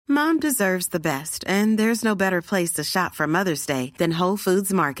Mom deserves the best, and there's no better place to shop for Mother's Day than Whole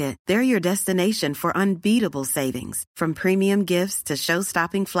Foods Market. They're your destination for unbeatable savings, from premium gifts to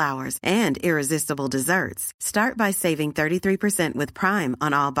show-stopping flowers and irresistible desserts. Start by saving 33% with Prime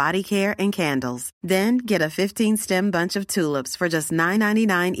on all body care and candles. Then get a 15-stem bunch of tulips for just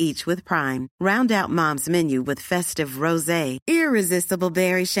 $9.99 each with Prime. Round out Mom's menu with festive rosé, irresistible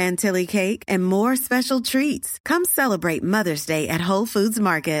berry chantilly cake, and more special treats. Come celebrate Mother's Day at Whole Foods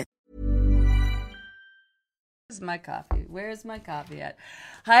Market. Where's my coffee? Where's my coffee at?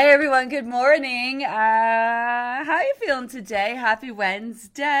 Hi, everyone. Good morning. How are you feeling today? Happy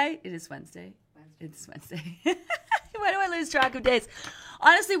Wednesday. It is Wednesday. It's Wednesday. Why do I lose track of days?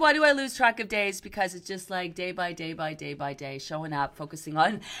 Honestly, why do I lose track of days? Because it's just like day by day by day by day, showing up, focusing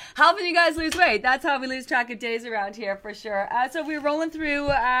on helping you guys lose weight. That's how we lose track of days around here for sure. So we're rolling through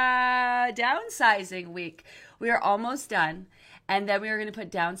downsizing week. We are almost done. And then we are going to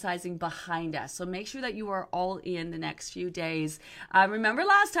put downsizing behind us. So make sure that you are all in the next few days. Remember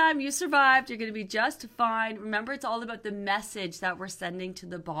last time you survived. You're going to be just fine. Remember, it's all about the message that we're sending to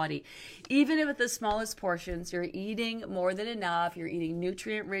the body. Even if at the smallest portions, you're eating more than enough. You're eating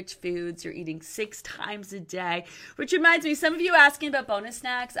nutrient-rich foods. You're eating 6 times a day. Which reminds me, some of you asking about bonus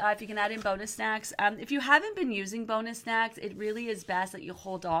snacks. If you can add in bonus snacks. If you haven't been using bonus snacks, it really is best that you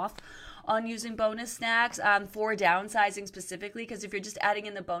hold off on using bonus snacks for downsizing specifically, because if you're just adding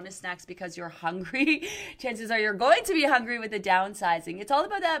in the bonus snacks because you're hungry, chances are you're going to be hungry with the downsizing. It's all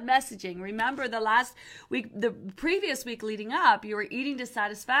about that messaging. Remember, the last week, the previous week leading up, you were eating to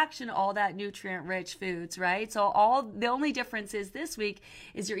satisfaction all that nutrient-rich foods, right? So the only difference is this week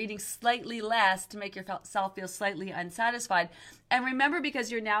is you're eating slightly less to make yourself feel slightly unsatisfied. And remember,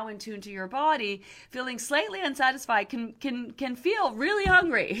 because you're now in tune to your body, feeling slightly unsatisfied can feel really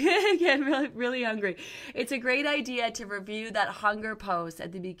hungry. Again, really hungry. It's a great idea to review that hunger post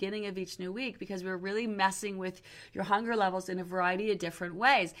at the beginning of each new week, because we're really messing with your hunger levels in a variety of different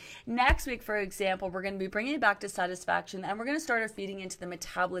ways. Next week, for example, we're going to be bringing it back to satisfaction, and we're going to start our feeding into the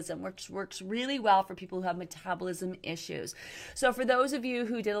metabolism, which works really well for people who have metabolism issues. So for those of you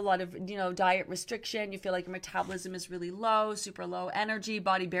who did a lot of diet restriction, you feel like your metabolism is really low, super low energy,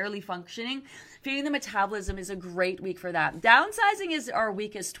 body barely functioning, feeding the metabolism is a great week for that. Downsizing is our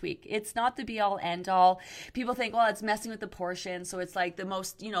weakest week. It's not the be all end all. People think, well, it's messing with the portion, so it's like the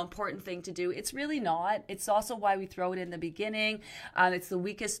most important thing to do. It's really not. It's also why we throw it in the beginning. It's the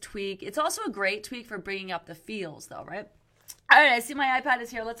weakest tweak. It's also a great tweak for bringing up the feels, though, right? All right, I see my iPad is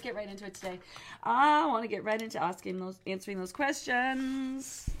here. Let's get right into it today. I want to get right into answering those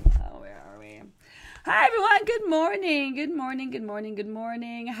questions. Where are we? Hi, everyone. Good morning. Good morning. Good morning. Good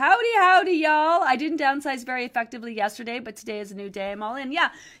morning. Howdy, y'all. I didn't downsize very effectively yesterday, but today is a new day. I'm all in. Yeah,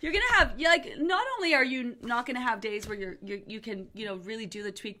 you're going to have, not only are you not going to have days where you can, really do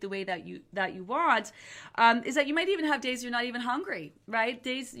the tweak the way that you want, is that you might even have days you're not even hungry, right?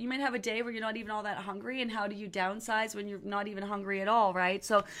 You might have a day where you're not even all that hungry, and how do you downsize when you're not even hungry at all, right?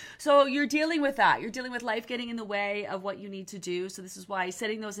 So you're dealing with that. You're dealing with life getting in the way of what you need to do. So this is why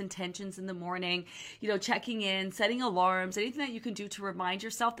setting those intentions in the morning, checking in, setting alarms, anything that you can do to remind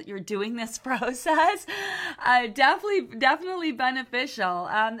yourself that you're doing this process, definitely beneficial.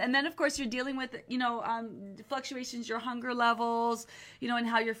 And then, of course, you're dealing with, fluctuations, your hunger levels, and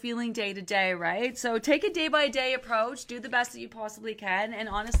how you're feeling day to day, right? So take a day by day approach, do the best that you possibly can. And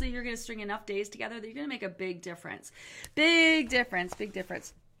honestly, you're going to string enough days together that you're going to make a big difference. Big difference.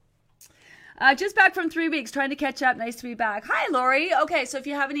 Just back from 3 weeks, trying to catch up. Nice to be back. Hi, Lori. Okay, so if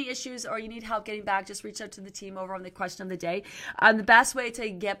you have any issues or you need help getting back, just reach out to the team over on the question of the day. The best way to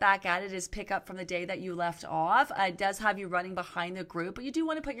get back at it is pick up from the day that you left off. It does have you running behind the group, but you do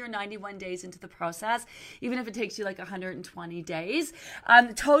want to put your 91 days into the process, even if it takes you like 120 days.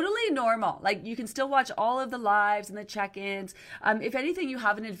 Totally normal. Like, you can still watch all of the lives and the check-ins. If anything, you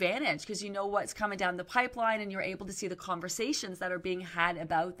have an advantage because you know what's coming down the pipeline and you're able to see the conversations that are being had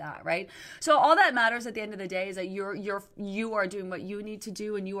about that, right? So all that matters at the end of the day is that you are doing what you need to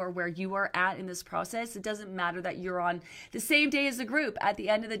do, and you are where you are at in this process. It doesn't matter that you're on the same day as the group at the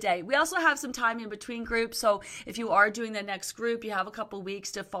end of the day. We also have some time in between groups. So if you are doing the next group, you have a couple weeks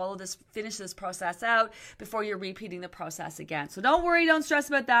to finish this process out before you're repeating the process again. So don't worry, don't stress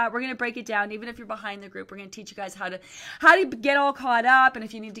about that. We're going to break it down. Even if you're behind the group, we're going to teach you guys how to get all caught up. And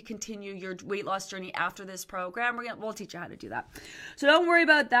if you need to continue your weight loss journey after this program, we'll teach you how to do that. So don't worry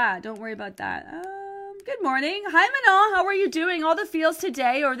about that. Good morning. Hi, Manon. How are you doing? All the feels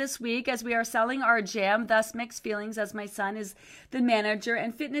today or this week as we are selling our gym, thus mixed feelings as my son is the manager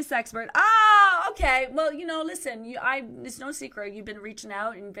and fitness expert. Okay, well, listen, it's no secret. You've been reaching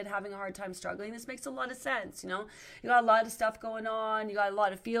out and been having a hard time struggling. This makes a lot of sense, You got a lot of stuff going on. You got a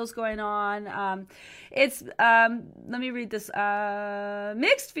lot of feels going on. Let me read this.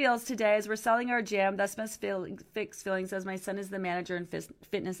 Mixed feels today as we're selling our gym. That's fixed feelings as my son is the manager and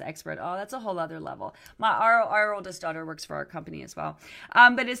fitness expert. Oh, that's a whole other level. Our oldest daughter works for our company as well.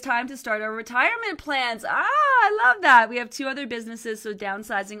 But it's time to start our retirement plans. I love that. We have 2 other businesses, so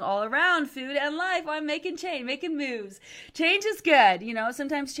downsizing all around, food and life. I'm making moves. Change is good.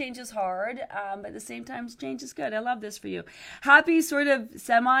 Sometimes change is hard, but at the same time, change is good. I love this for you. Happy sort of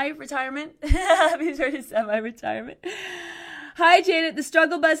semi-retirement. Happy sort of semi-retirement. Hi, Janet. The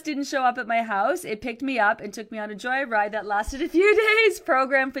struggle bus didn't show up at my house. It picked me up and took me on a joyride that lasted a few days.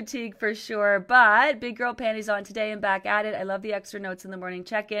 Program fatigue for sure, but big girl panties on today and back at it. I love the extra notes in the morning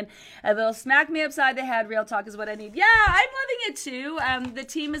check-in. A little smack me upside the head. Real talk is what I need. Yeah, I'm loving it too. The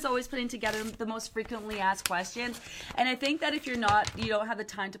team is always putting together the most frequently asked questions, and I think that if you don't have the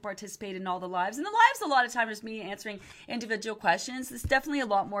time to participate in all the lives, and the lives a lot of times is me answering individual questions. It's definitely a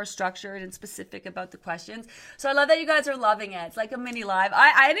lot more structured and specific about the questions. So I love that you guys are loving it. It's like a mini live. I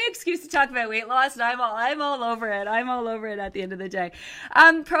had an excuse to talk about weight loss, and I'm all over it. I'm all over it at the end of the day.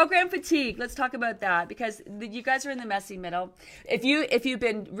 Program fatigue. Let's talk about that because you guys are in the messy middle. If you've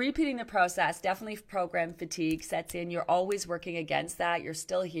been repeating the process, definitely program fatigue sets in. You're always working against that. You're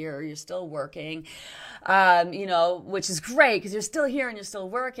still here. You're still working. Which is great because you're still here and you're still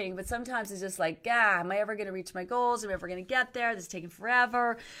working. But sometimes it's just like, am I ever going to reach my goals? Am I ever going to get there? This is taking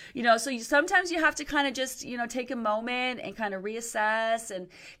forever. So sometimes you have to kind of just take a moment and kind of reassess and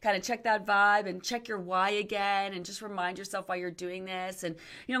kind of check that vibe and check your why again and just remind yourself why you're doing this and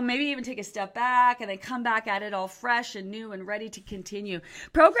maybe even take a step back and then come back at it all fresh and new and ready to continue.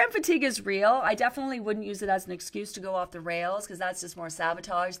 Program fatigue is real. I definitely wouldn't use it as an excuse to go off the rails because that's just more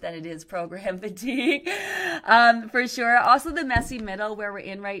sabotage than it is program fatigue for sure. Also the messy middle where we're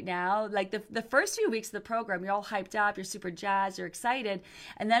in right now, like the first few weeks of the program, you're all hyped up, you're super jazzed, you're excited,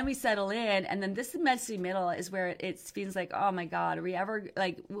 and then we settle in, and then this messy middle is where it feels like, oh my God, are we ever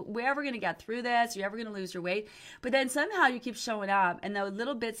going to get through this? Are you ever going to lose your weight? But then somehow you keep showing up, and the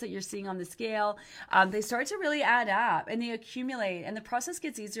little bits that you're seeing on the scale, they start to really add up, and they accumulate, and the process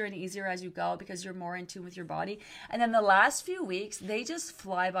gets easier and easier as you go because you're more in tune with your body. And then the last few weeks, they just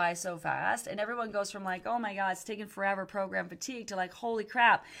fly by so fast, and everyone goes from like, oh my God, it's taking forever, program fatigue, to like, holy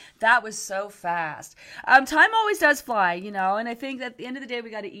crap, that was so fast. Time always does fly, and I think that at the end of the day, we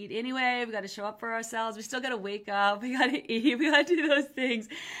got to eat anyway. We got to show up for ourselves. We still got to wake up. We got to eat. We got to do those things.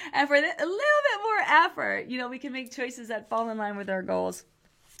 And for a little bit more effort, we can make choices that fall in line with our goals.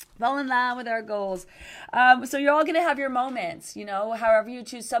 So you're all going to have your moments, however you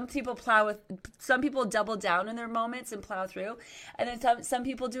choose. Some people double down in their moments and plow through. And then some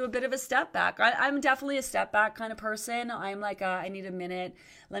people do a bit of a step back. I'm definitely a step back kind of person. I'm like, I need a minute.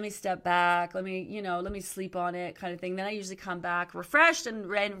 Let me step back. Let me sleep on it kind of thing. Then I usually come back refreshed and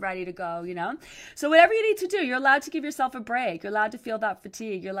ready to go, So whatever you need to do, you're allowed to give yourself a break. You're allowed to feel that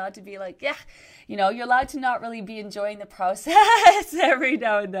fatigue. You're allowed to be like, you're allowed to not really be enjoying the process every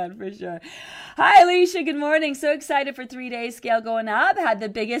now and then for sure. Hi, Alicia. Good morning. So excited for 3 days. Scale going up. Had the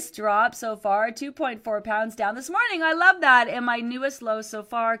biggest drop so far, 2.4 pounds down this morning. I love that. And my newest low so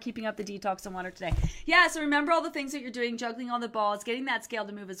far, keeping up the detox and water today. Yeah, so remember all the things that you're doing, juggling all the balls, getting that scale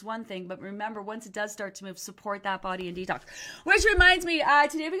to move is one thing, but remember, once it does start to move, support that body and detox. Which reminds me,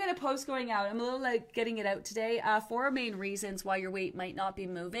 today we got a post going out. I'm a little getting it out today. 4 main reasons why your weight might not be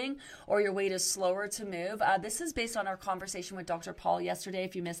moving or your weight is slower to move. This is based on our conversation with Dr. Paul yesterday,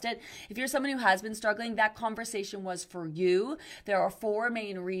 if you missed it. If you're someone who has been struggling, that conversation was for you. There are 4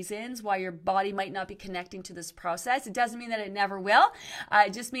 main reasons why your body might not be connecting to this process. It doesn't mean that it never will.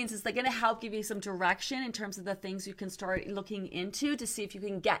 It just means it's going to help give you some direction in terms of the things you can start looking into to see if you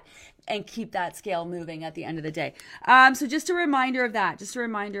can get and keep that scale moving at the end of the day. So just a reminder of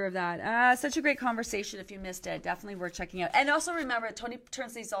that. Such a great conversation. If you missed it, definitely worth checking out. And also remember, Tony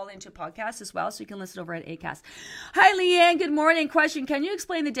turns these all into podcasts as well, so you can listen over at Acast. Hi, Leanne. Good morning. Question: can you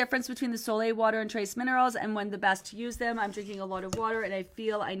explain the difference between the Soleil water and trace minerals and when the best to use them? I'm drinking a lot of water and I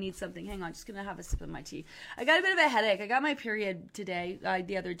feel I need something. Hang on, just gonna have a sip of my tea. I got a bit of a headache. I got my period today,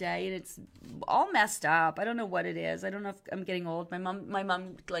 the other day, and it's all messed up. I don't know what it is. I don't know if I'm getting old. My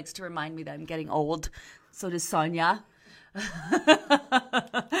mom likes to remind me that I'm getting old. So does Sonia.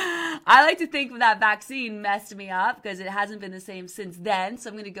 I like to think that vaccine messed me up because it hasn't been the same since then. So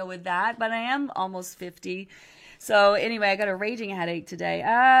I'm going to go with that. But I am almost 50. So anyway, I got a raging headache today.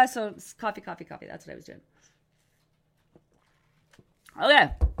 So coffee. That's what I was doing.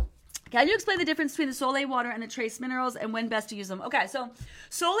 Okay. Can you explain the difference between the Soleil water and the trace minerals and when best to use them? Okay, so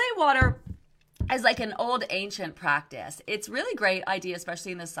Soleil water as like an old ancient practice. It's really great idea,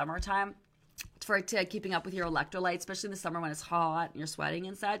 especially in the summertime, for it to keeping up with your electrolytes, especially in the summer when it's hot and you're sweating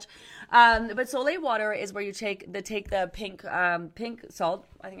and such. But Soleil water is where you take the pink salt.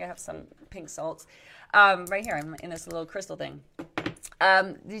 I think I have some pink salts right here in this little crystal thing.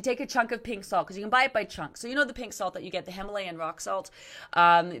 You take a chunk of pink salt because you can buy it by chunks. So you know the pink salt that you get, the Himalayan rock salt,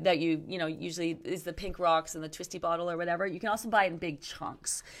 that you know usually is the pink rocks in the twisty bottle or whatever. You can also buy it in big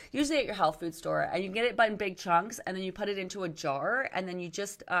chunks, usually at your health food store, and you can get it in big chunks, and then you put it into a jar, and then you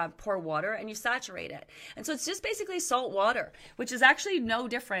just pour water and you saturate it. And so it's just basically salt water, which is actually no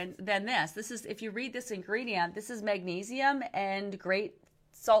different than this. This is, if you read this ingredient, this is magnesium and Great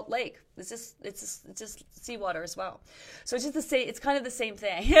Salt Lake. It's just seawater as well. So it's just the same. It's kind of the same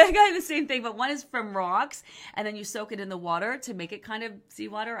thing. Kind of the same thing, but one is from rocks, and then you soak it in the water to make it kind of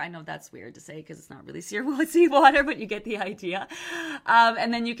seawater. I know that's weird to say because it's not really seawater, but you get the idea.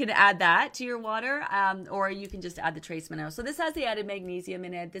 And then you can add that to your water, or you can just add the trace minerals. So this has the added magnesium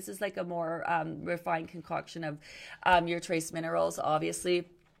in it. This is like a more refined concoction of your trace minerals, obviously.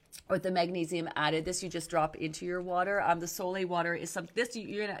 With the magnesium added, this you just drop into your water. The Soleil water is some. This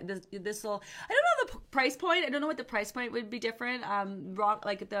you're gonna. This will. I don't know the price point. I don't know what the price point would be different. Rock,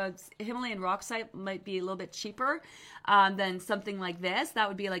 like the Himalayan rock site might be a little bit cheaper than something like this. That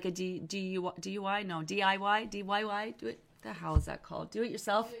would be like a DIY. No, DIY. DIY. Do it. The hell is that called? Do it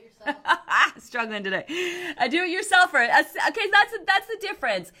yourself. Struggling today. A do-it-yourselfer. Okay, that's the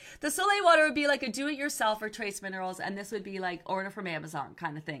difference. The Soleil water would be like a do-it-yourself or trace minerals, and this would be like order from Amazon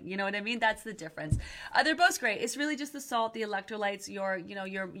kind of thing. You know what I mean? That's the difference. They're both great. It's really just the salt, the electrolytes.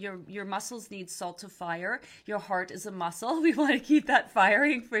 Your muscles need salt to fire. Your heart is a muscle. We want to keep that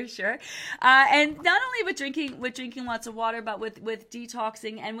firing for sure. And not only with drinking lots of water, but with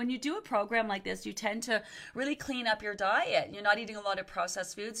detoxing. And when you do a program like this, you tend to really clean up your diet. You're not eating a lot of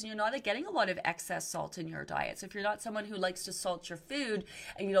processed foods, and you're not getting a lot of excess salt in your diet. So if you're not someone who likes to salt your food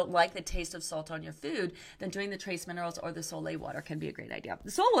and you don't like the taste of salt on your food, then doing the trace minerals or the Soleil water can be a great idea.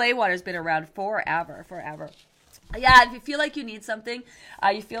 The Soleil water has been around forever. Yeah, if you feel like you need something,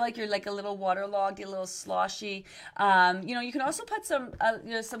 you feel like you're like a little waterlogged, a little sloshy, you can also put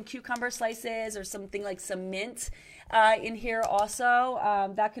some cucumber slices or something like some mint in here also.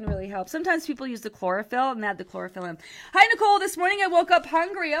 That can really help. Sometimes people use the chlorophyll and add the chlorophyll in. Hi, Nicole. This morning I woke up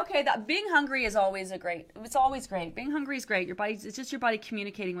hungry. Okay, being hungry is always it's always great. Being hungry is great. It's just your body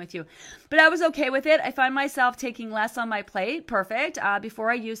communicating with you. But I was okay with it. I find myself taking less on my plate. Perfect.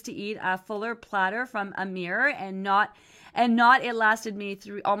 Before I used to eat a fuller platter from Amir and not it lasted me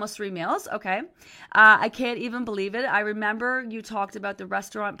through almost 3 meals. Okay. I can't even believe it. I remember you talked about the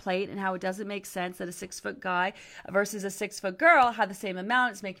restaurant plate and how it doesn't make sense that a 6-foot guy versus a 6-foot girl have the same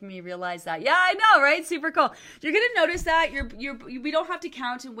amount. It's making me realize that. Yeah, I know, right? Super cool. You're going to notice that we don't have to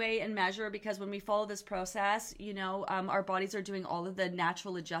count and weigh and measure, because when we follow this process, our bodies are doing all of the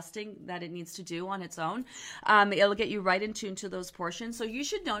natural adjusting that it needs to do on its own. It'll get you right in tune to those portions. So you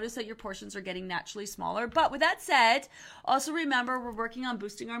should notice that your portions are getting naturally smaller. But with that said, also remember, we're working on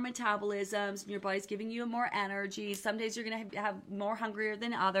boosting our metabolisms, and your body's giving you more energy. Some days you're going to have more hungrier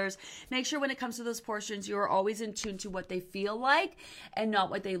than others. Make sure when it comes to those portions, you are always in tune to what they feel like and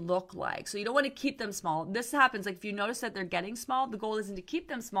not what they look like. So you don't want to keep them small. This happens, like if you notice that they're getting small, the goal isn't to keep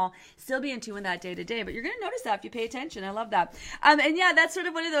them small, still be in tune with that day to day. But you're going to notice that if you pay attention. I love that. And yeah, that's sort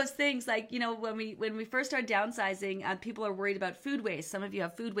of one of those things, like, when we first start downsizing, people are worried about food waste. Some of you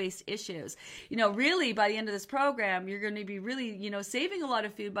have food waste issues. Really, by the end of this program, you're going to be really, saving a lot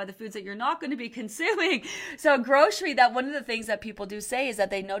of food by the foods that you're not going to be consuming. So grocery, that one of the things that people do say is that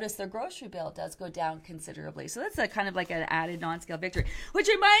they notice their grocery bill does go down considerably. So that's a kind of like an added non-scale victory. Which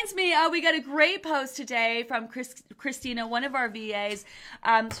reminds me, we got a great post today from Christina, one of our VAs.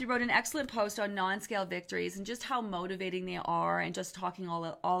 She wrote an excellent post on non-scale victories and just how motivating they are, and just talking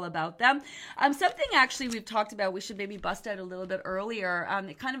all about them. Something actually we've talked about, we should maybe bust out a little bit earlier.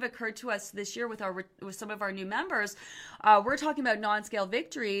 It kind of occurred to us this year with some of our new members. We're talking about non-scale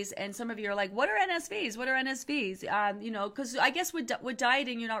victories, and some of you are like, what are NSVs? What are NSVs? Because I guess with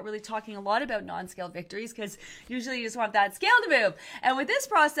dieting, you're not really talking a lot about non-scale victories, because usually you just want that scale to move. And with this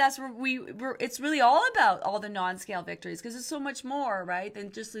process, it's really all about all the non-scale victories, because it's so much more, right,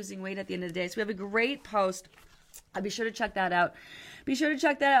 than just losing weight at the end of the day. So we have a great post. I'll be sure to check that out. Be sure to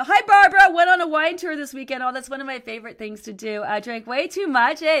check that out. Hi, Barbara. Went on a wine tour this weekend. Oh, that's one of my favorite things to do. I drank way too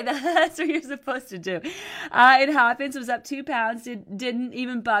much. Hey, that's what you're supposed to do. It happens. It was up 2 pounds. Didn't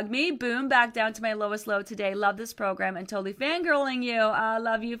even bug me. Boom, back down to my lowest low today. Love this program and totally fangirling you.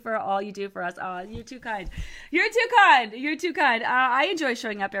 Love you for all you do for us. Oh, you're too kind. You're too kind. You're too kind. I enjoy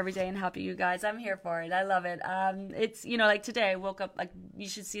showing up every day and helping you guys. I'm here for it. I love it. It's, like today I woke up, like you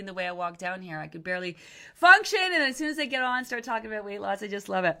should see the way I walked down here. I could barely function. And as soon as I get on, start talking about weight loss, I just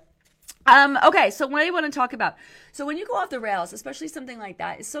love it. Okay, so what do you want to talk about? So when you go off the rails, especially something like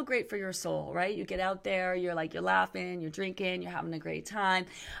that, it's so great for your soul, right? You get out there, you're laughing, you're drinking, you're having a great time.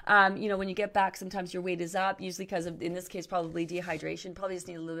 When you get back, sometimes your weight is up, usually because of, in this case, probably dehydration. Probably just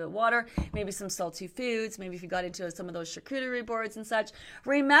need a little bit of water, maybe some salty foods, maybe if you got into some of those charcuterie boards and such.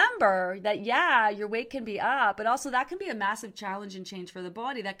 Remember that, your weight can be up, but also that can be a massive challenge and change for the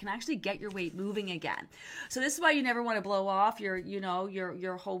body that can actually get your weight moving again. So this is why you never want to blow off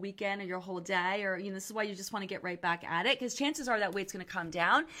your whole weekend or your whole day, or this is why you just want to get right back at it, because chances are that weight's going to come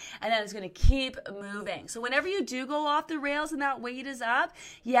down and then it's going to keep moving. So whenever you do go off the rails and that weight is up,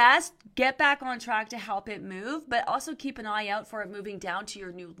 yes, get back on track to help it move, but also keep an eye out for it moving down to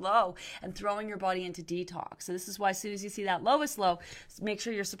your new low and throwing your body into detox. So this is why as soon as you see that lowest low, make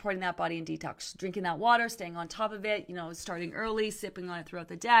sure you're supporting that body in detox, drinking that water, staying on top of it, starting early, sipping on it throughout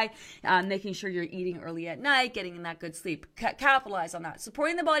the day, making sure you're eating early at night, getting in that good sleep. Capitalize on that.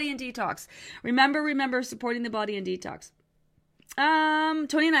 Supporting the body in detox. Remember, supporting the body in detox.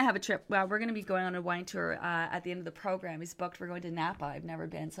 Tony and I have a trip. Well, we're going to be going on a wine tour at the end of the program. He's booked. We're going to Napa. I've never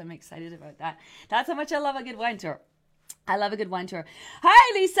been, so I'm excited about that. That's how much I love a good wine tour. I love a good wine tour.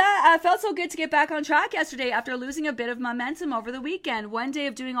 Hi, Lisa. Felt so good to get back on track yesterday after losing a bit of momentum over the weekend. One day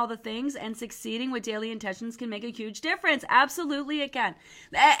of doing all the things and succeeding with daily intentions can make a huge difference. Absolutely it can.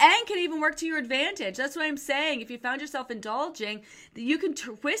 And can even work to your advantage. That's what I'm saying. If you found yourself indulging, you can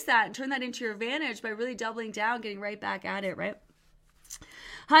twist that and turn that into your advantage by really doubling down, getting right back at it, right?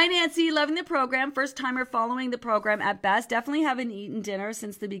 Hi, Nancy. Loving the program. First timer following the program at best. Definitely haven't eaten dinner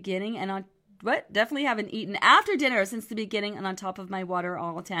since the beginning and on definitely haven't eaten after dinner since the beginning and on top of my water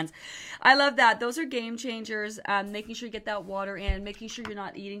all 10s. I love that. Those are game changers. Making sure you get that water in, making sure you're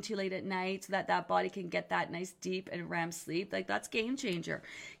not eating too late at night so that body can get that nice deep and REM sleep. Like that's game changer.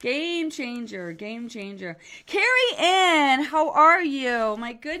 Game changer. Carrie Ann, how are you?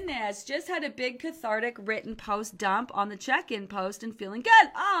 My goodness. Just had a big cathartic written post dump on the check-in post and feeling good.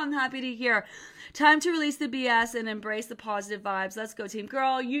 Oh, I'm happy to hear. Time to release the BS and embrace the positive vibes. Let's go, team.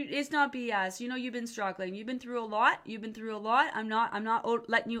 Girl, it's not BS. You've been struggling. You've been through a lot. I'm not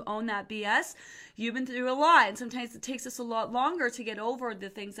letting you own that BS. You've been through a lot, and sometimes it takes us a lot longer to get over the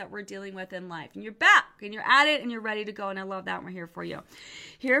things that we're dealing with in life. And you're back, and you're at it, and you're ready to go, and I love that. And we're here for you.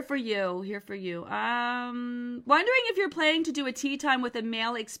 Here for you. Wondering if you're planning to do a tea time with a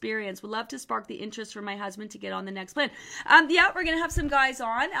male experience. Would love to spark the interest for my husband to get on the next plan. We're going to have some guys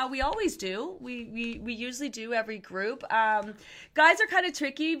on. We always do. We usually do every group. Guys are kind of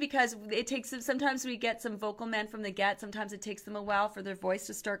tricky because it takes sometimes we get some vocal men from the get. Sometimes it takes them a while for their voice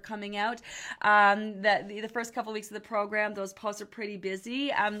to start coming out. The first couple of weeks of the program, those posts are pretty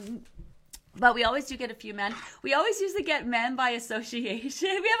busy. But we always do get a few men. We always usually get men by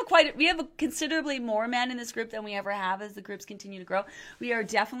association. We have considerably more men in this group than we ever have as the groups continue to grow. We are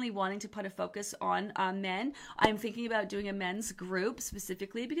definitely wanting to put a focus on men. I'm thinking about doing a men's group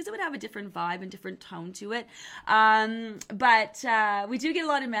specifically because it would have a different vibe and different tone to it. But we do get a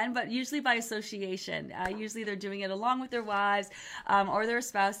lot of men, but usually by association. Usually they're doing it along with their wives or their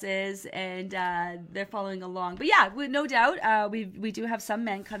spouses, and they're following along. But yeah, no doubt, we do have some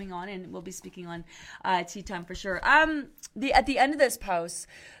men coming on, and we'll be speaking on tea time for sure. At the end of this post,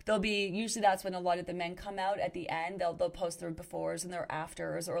 usually that's when a lot of the men come out at the end. They'll post their befores and their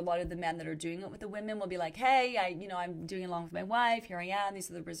afters, or a lot of the men that are doing it with the women will be like, hey, I'm doing it along with my wife. Here I am.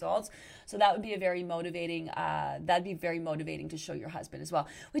 These are the results. So that would be very motivating to show your husband as well.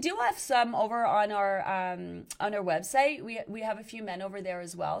 We do have some over on our website. We have a few men over there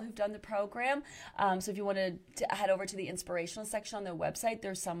as well who've done the program. So if you want to head over to the inspirational section on the website,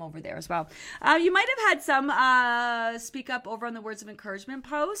 there's some over there as well. You might have had some speak up over on the words of encouragement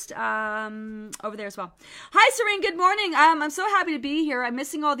post over there as well. Hi, Serene. Good morning. I'm so happy to be here. I'm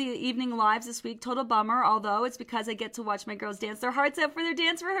missing all the evening lives this week. Total bummer, although it's because I get to watch my girls dance their hearts out for their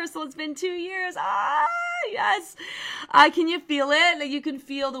dance rehearsal. It's been 2 years. Yes. Can you feel it? Like you can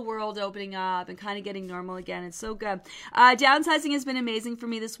feel the world opening up and kind of getting normal again. It's so good. Downsizing has been amazing for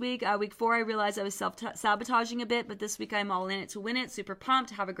me this week. Week 4, I realized I was self-sabotaging a bit, but this week I'm all in it to win it. Super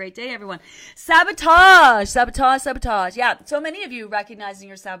pumped. Have a great day, everyone. Sabotage. Yeah. So many of you recognizing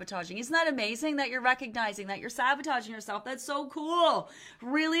you're sabotaging. Isn't that amazing that you're recognizing that you're sabotaging yourself? That's so cool.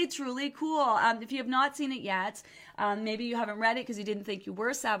 Really, truly cool. If you have not seen it yet, maybe you haven't read it because you didn't think you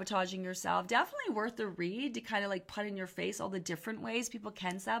were sabotaging yourself. Definitely worth the read to kind of like put in your face all the different ways people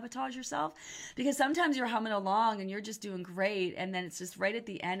can sabotage yourself. Because sometimes you're humming along and you're just doing great, and then it's just right at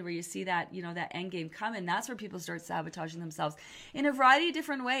the end where you see that, you know, that end game coming. That's where people start sabotaging themselves in a variety of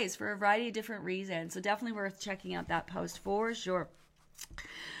different ways for a variety of different reasons. So definitely worth checking out that post for sure.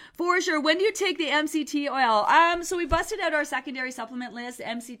 For sure. When do you take the MCT oil? So we busted out our secondary supplement list.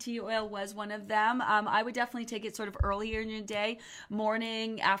 MCT oil was one of them. I would definitely take it sort of earlier in your day,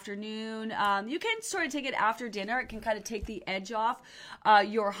 morning, afternoon. You can sort of take it after dinner. It can kind of take the edge off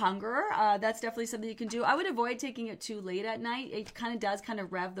your hunger. That's definitely something you can do. I would avoid taking it too late at night. It kind of does kind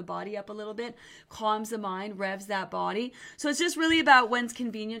of rev the body up a little bit, calms the mind, revs that body. So it's just really about when's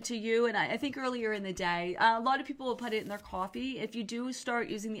convenient to you. And I think earlier in the day, a lot of people will put it in their coffee. If you do start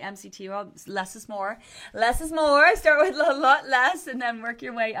using the MCT oil, less is more. Less is more. Start with a lot less and then work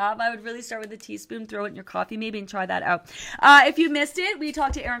your way up. I would really start with a teaspoon, throw it in your coffee maybe, and try that out. If you missed it, we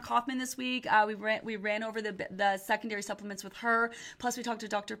talked to Erin Kaufman this week. We ran over the secondary supplements with her. Plus we talked to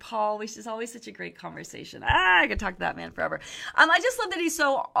Dr. Paul, which is always such a great conversation. I could talk to that man forever. I just love that he's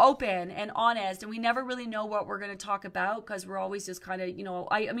so open and honest, and we never really know what we're going to talk about because we're always just kind of, you know,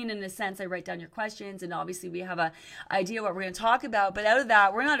 I mean, in a sense, I write down your questions, and obviously we have an idea what we're going to talk about, but out of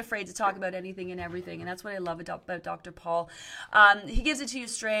that, we're not afraid to talk about anything and everything, and that's what I love about Dr. Paul. He gives it to you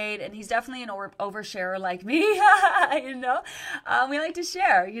straight, and he's definitely an oversharer like me. You know, we like to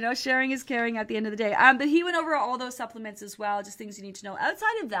share. You know, sharing is caring at the end of the day. But he went over all those supplements as well, just things you need to know.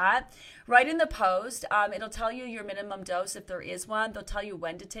 Outside of that, right in the post, it'll tell you your minimum dose if there is one. They'll tell you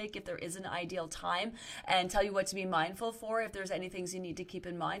when to take if there is an ideal time, and tell you what to be mindful for if there's any things you need to keep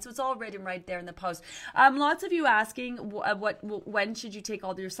in mind. So it's all written right there in the post. Lots of you asking when should you take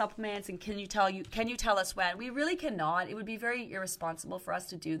all your supplements, and can you tell us when? We really cannot. It would be very irresponsible for us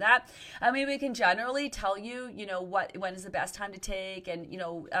to do that. I mean, we can generally tell you, you know, when is the best time to take, and you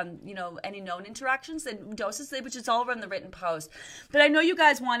know, any known interactions and doses, which is all in the written post. But I know you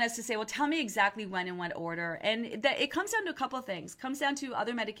guys want us to say, well, tell me exactly when and what order, and it comes down to a couple of things. It comes down to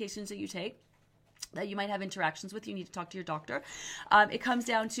other medications that you take that you might have interactions with. You need to talk to your doctor. It comes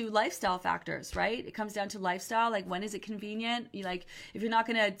down to lifestyle factors, right? It comes down to lifestyle, like when is it convenient? You like, if you're not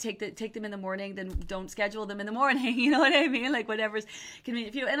going to take them in the morning, then don't schedule them in the morning. You know what I mean? Like whatever's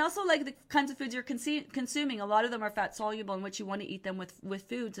convenient for you. And also like the kinds of foods you're consuming. A lot of them are fat soluble, in which you want to eat them with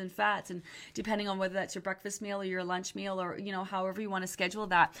foods and fats, and depending on whether that's your breakfast meal or your lunch meal, or, you know, however you want to schedule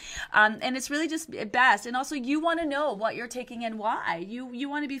that. And it's really just best. And also you want to know what you're taking and why. You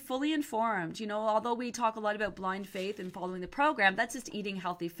want to be fully informed, you know. Although we talk a lot about blind faith and following the program, that's just eating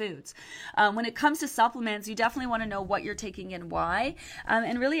healthy foods. When it comes to supplements, you definitely want to know what you're taking and why,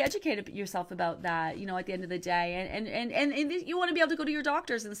 and really educate yourself about that, you know, at the end of the day. And you want to be able to go to your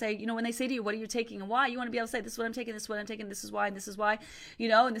doctors and say, you know, when they say to you, what are you taking and why? You want to be able to say, this is what I'm taking, this is what I'm taking, this is why, and this is why, you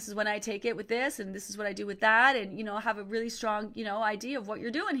know, and this is when I take it with this, and this is what I do with that, and, you know, have a really strong, you know, idea of what you're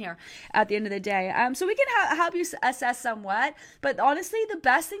doing here at the end of the day. So we can help you assess somewhat, but honestly, the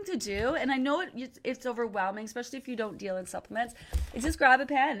best thing to do, and I know it's overwhelming, especially if you don't deal in supplements, is just grab a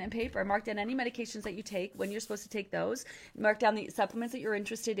pen and paper, mark down any medications that you take, when you're supposed to take those, mark down the supplements that you're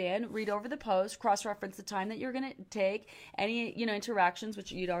interested in, read over the post, cross-reference the time that you're going to take, any, you know, interactions,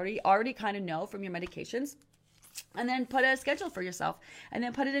 which you'd already kind of know from your medications. And then put a schedule for yourself, and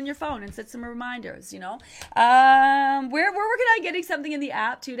then put it in your phone and set some reminders, you know. We're working on getting something in the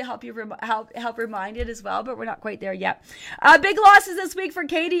app too to help you help remind it as well, but we're not quite there yet. Big losses this week for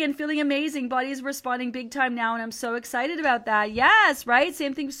Katie, and feeling amazing. Body's responding big time now, and I'm so excited about that. Yes, right?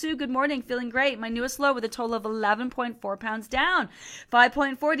 Same thing, Sue. Good morning. Feeling great. My newest low with a total of 11.4 pounds down.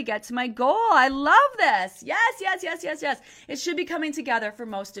 5.4 to get to my goal. I love this. Yes. It should be coming together for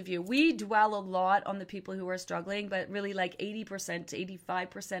most of you. We dwell a lot on the people who are struggling, but really like 80% to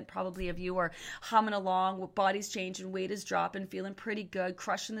 85% probably of you are humming along, body's changing, weight is dropping, feeling pretty good,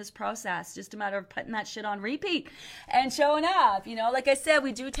 crushing this process. Just a matter of putting that shit on repeat and showing up. You know, like I said,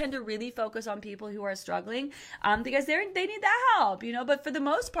 we do tend to really focus on people who are struggling because they need that help, you know, but for the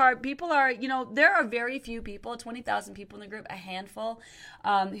most part, people are, you know, there are very few people, 20,000 people in the group, a handful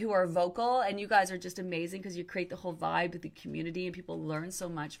who are vocal, and you guys are just amazing because you create the whole vibe of the community and people learn so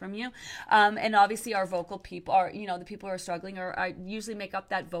much from you. And obviously our vocal people are, the people who are struggling are usually make up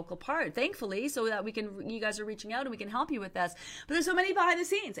that vocal part, thankfully, so that you guys are reaching out and we can help you with this. But there's so many behind the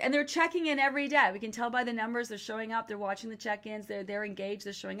scenes, and they're checking in every day. We can tell by the numbers. They're showing up. They're watching the check-ins. They're engaged.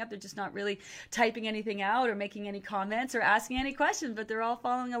 They're showing up. They're just not really typing anything out or making any comments or asking any questions, but they're all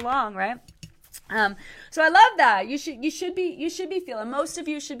following along, right? So I love that. You should be feeling, most of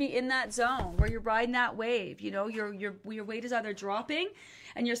you should be in that zone where you're riding that wave. Your weight is either dropping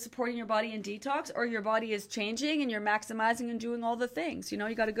and you're supporting your body in detox, or your body is changing and you're maximizing and doing all the things.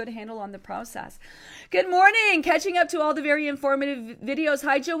 You got a good handle on the process. Good morning. Catching up to all the very informative videos.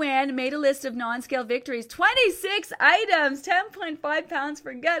 Hi, Joanne. Made a list of non-scale victories. 26 items, 10.5 pounds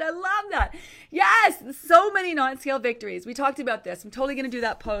for good. I love that. Yes, so many non-scale victories. We talked about this. I'm totally going to do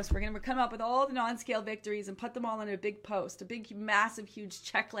that post. We're going to come up with all the non-scale victories and put them all in a big post, a big, massive, huge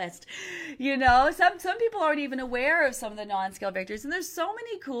checklist. Some people aren't even aware of some of the non-scale victories, and there's so many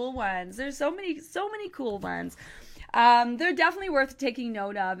cool ones. There's so many cool ones. They're definitely worth taking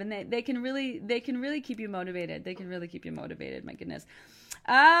note of, and they can really keep you motivated. They can really keep you motivated. My goodness.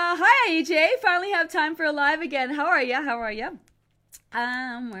 Hi, AJ. Finally have time for a live again. How are you?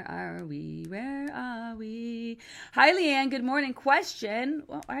 Where are we? Hi, Leanne. Good morning. Question.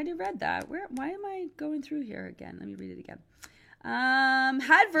 Well, I already read that. Why am I going through here again? Let me read it again.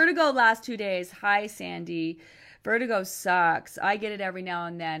 Had vertigo last 2 days. Hi, Sandy. Vertigo sucks. I get it every now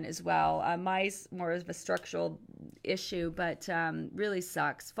and then as well. Mine's more of a structural issue, but really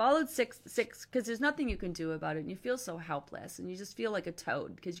sucks. Followed six because there's nothing you can do about it, and you feel so helpless, and you just feel like a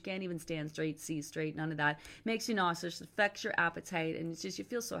toad because you can't even stand straight, see straight, none of that. Makes you nauseous, affects your appetite, and it's just you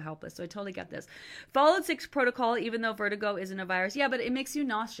feel so helpless. So I totally get this. Followed 6 protocol, even though vertigo isn't a virus. Yeah, but it makes you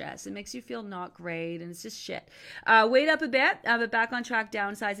nauseous. It makes you feel not great, and it's just shit. Weight up a bit, but back on track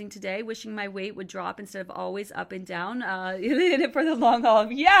downsizing today. Wishing my weight would drop instead of always up and down in it for the long haul.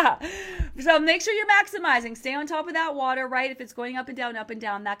 Yeah. So make sure you're maximizing. Stay on top of that water, right? If it's going up and down,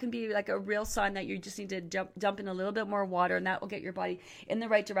 that can be like a real sign that you just need to dump in a little bit more water, and that will get your body in the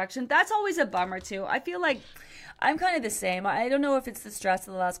right direction. That's always a bummer too. I feel like I'm kind of the same. I don't know if it's the stress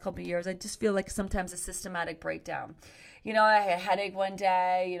of the last couple of years. I just feel like sometimes a systematic breakdown. I had a headache one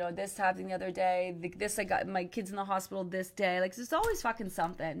day, this happened the other day, I got my kids in the hospital this day. Like, there's always fucking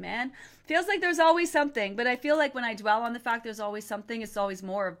something, man. Feels like there's always something, but I feel like when I dwell on the fact there's always something, it's always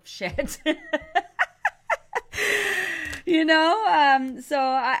more of shit. So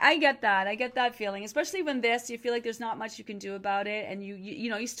I get that. I get that feeling, especially when you feel like there's not much you can do about it, and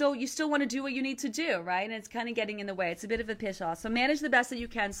you still want to do what you need to do, right? And it's kind of getting in the way. It's a bit of a piss off. So manage the best that you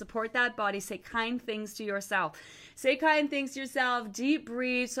can. Support that body. Say kind things to yourself. Say kind things to yourself. Deep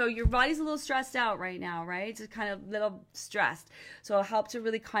breathe. So your body's a little stressed out right now, right? It's kind of a little stressed. So it'll help to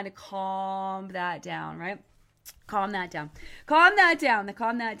really kind of calm that down, right? Calm that down.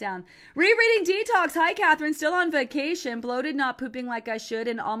 Rereading Detox. Hi, Catherine. Still on vacation. Bloated, not pooping like I should,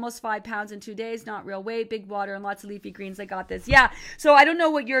 and almost 5 pounds in 2 days. Not real weight. Big water and lots of leafy greens. I got this. Yeah. So I don't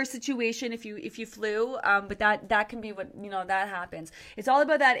know what your situation if you flew, but that can be what that happens. It's all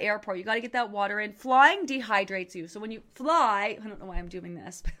about that airport. You got to get that water in. Flying dehydrates you. So when you fly, I don't know why I'm doing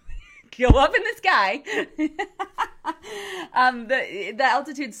this. Go up in the sky. The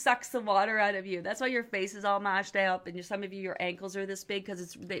altitude sucks the water out of you. That's why your face is all mashed up, and some of you, your ankles are this big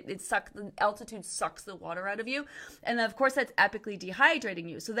because the altitude sucks the water out of you, and then, of course, that's epically dehydrating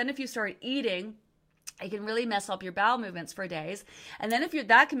you. So then if you start eating, it can really mess up your bowel movements for days, and then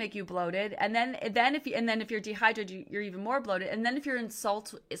that can make you bloated, and then if you're dehydrated, you're even more bloated, and then if you're in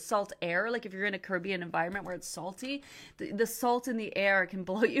salt air, like if you're in a Caribbean environment where it's salty, the salt in the air can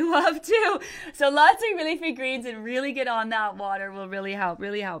blow you up too. So lots of leafy greens and really get on that water will really help.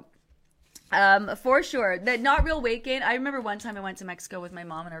 For sure. That not real weight gain. I remember one time I went to Mexico with my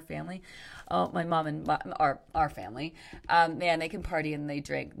mom and her family. Oh, my mom and our family. Man, they can party and they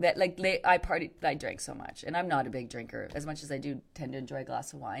drink. I drank so much, and I'm not a big drinker. As much as I do tend to enjoy a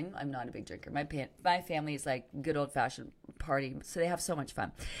glass of wine, I'm not a big drinker. My family is like good old fashioned party, so they have so much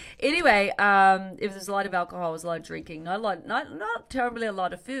fun. Anyway, if there's a lot of alcohol, it was a lot of drinking. Not terribly a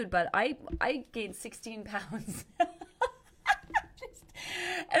lot of food, but I gained 16 pounds.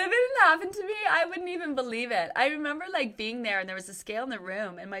 And if it didn't happen to me, I wouldn't even believe it. I remember being there, and there was a scale in the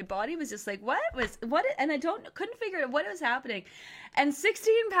room, and my body was just like, what? And I couldn't figure out what was happening. And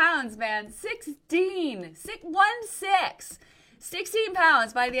 16 pounds, man, 16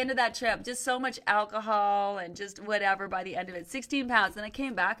 pounds by the end of that trip. Just so much alcohol and just whatever by the end of it. 16 pounds. Then I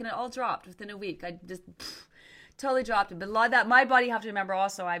came back, and it all dropped within a week. I just totally dropped it. But a lot of that, my body, you have to remember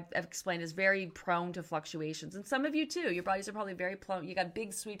also, I've explained, is very prone to fluctuations. And some of you too. Your bodies are probably very prone. You got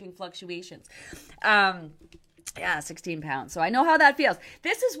big sweeping fluctuations. Yeah, 16 pounds. So I know how that feels.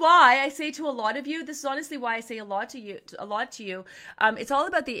 This is why I say to a lot of you, this is honestly why I say a lot to you. It's all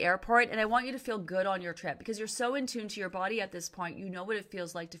about the airport, and I want you to feel good on your trip because you're so in tune to your body at this point. You know what it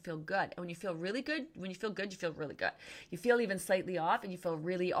feels like to feel good. And when you feel really good, you feel really good. You feel even slightly off and you feel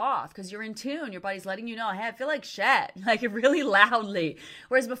really off because you're in tune. Your body's letting you know, hey, I feel like shit, like really loudly.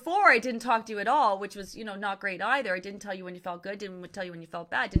 Whereas before I didn't talk to you at all, which was, not great either. I didn't tell you when you felt good, didn't tell you when you felt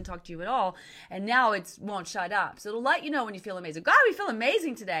bad, didn't talk to you at all. And now it won't shut up. So it'll let you know when you feel amazing. God, we feel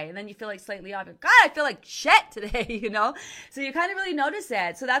amazing today. And then you feel like slightly off. God, I feel like shit today, So you kind of really notice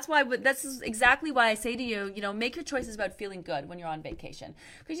it. So that's why, this is exactly why I say to you, make your choices about feeling good when you're on vacation.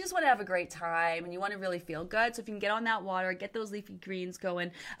 Because you just want to have a great time and you want to really feel good. So if you can get on that water, get those leafy greens going,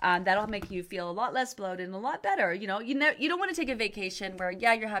 that'll make you feel a lot less bloated and a lot better. You don't want to take a vacation where,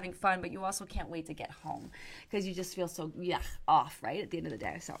 you're having fun, but you also can't wait to get home because you just feel so, off, right, at the end of the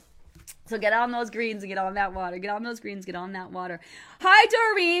day. So get on those greens and get on that water. Get on those greens, get on that water. Hi,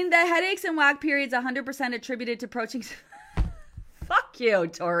 Doreen. The headaches and whack periods 100% attributed to approaching... Fuck you,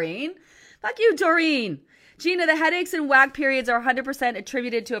 Doreen. Fuck you, Doreen. Gina, the headaches and whack periods are 100%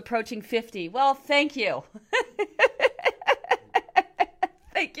 attributed to approaching 50. Well, thank you.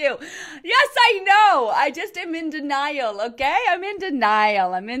 Thank you. Yes, I know. I just am in denial, okay? I'm in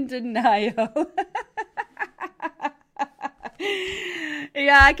denial.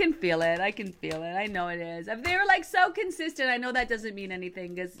 Yeah, I can feel it. I know it is. If they were so consistent, I know that doesn't mean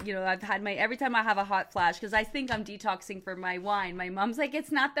anything because, I've had every time I have a hot flash because I think I'm detoxing for my wine. My mom's like,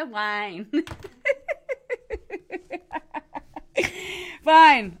 it's not the wine.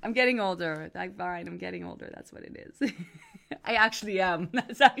 Fine. I'm getting older. I'm getting older. That's what it is. I actually am.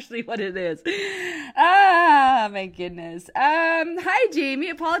 That's actually what it is. Ah, my goodness. Hi, Jamie.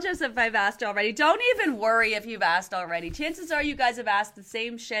 Apologize if I've asked already. Don't even worry if you've asked already. Chances are you guys have asked the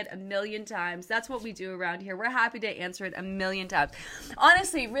same shit a million times. That's what we do around here. We're happy to answer it a million times.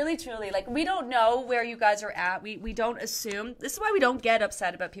 Honestly, really, truly, we don't know where you guys are at. We don't assume. This is why we don't get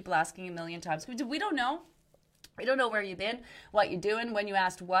upset about people asking a million times. We don't know. We don't know where you've been, what you're doing, when you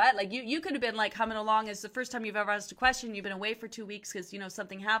asked what. You could have been coming along as the first time you've ever asked a question. You've been away for 2 weeks because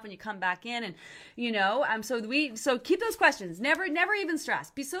something happened. You come back in, and so keep those questions. Never even stress.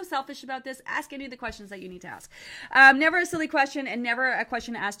 Be so selfish about this. Ask any of the questions that you need to ask. Never a silly question, and never a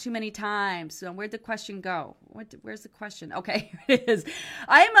question asked too many times. So where'd the question go? Where's the question? Okay, here it is.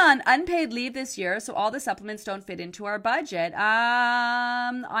 I am on unpaid leave this year, so all the supplements don't fit into our budget.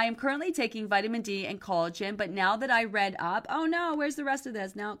 I am currently taking vitamin D and collagen, but now that I read up, oh no, where's the rest of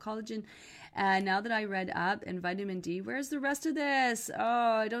this? Now collagen, now that I read up and vitamin D, where's the rest of this? Oh,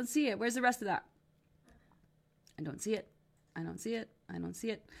 I don't see it. Where's the rest of that? I don't see it.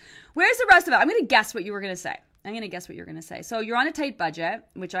 Where's the rest of it? I'm going to guess what you were going to say. So you're on a tight budget,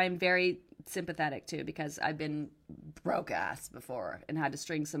 which I am very sympathetic to because I've been broke ass before and had to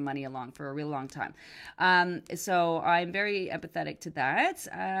string some money along for a real long time. So I'm very empathetic to that.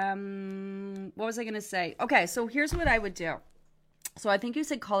 What was I going to say? Okay, so here's what I would do. So I think you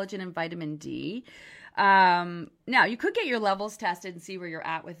said collagen and vitamin D. Now you could get your levels tested and see where you're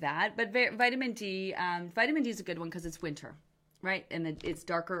at with that. But vitamin D is a good one because it's winter. Right? And it's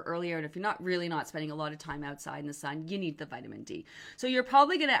darker earlier. And if you're not spending a lot of time outside in the sun, you need the vitamin D. So you're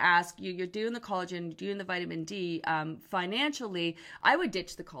probably going to ask, you're doing the collagen, doing the vitamin D. Financially, I would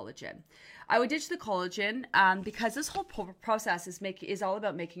ditch the collagen. Because this whole process is all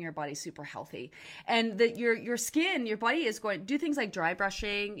about making your body super healthy, and that your skin, your body is going to do things like dry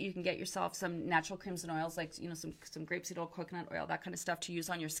brushing. You can get yourself some natural creams and oils, some grapeseed oil, coconut oil, that kind of stuff to use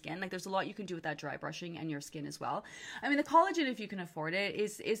on your skin. There's a lot you can do with that dry brushing and your skin as well. I mean, the collagen, if you can afford it,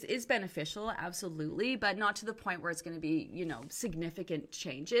 is beneficial, absolutely, but not to the point where it's going to be significant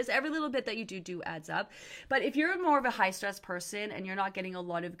changes. Every little bit that you do adds up. But if you're more of a high stress person and you're not getting a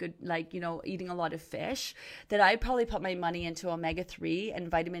lot of good eating a lot of fish, that I'd probably put my money into omega-3 and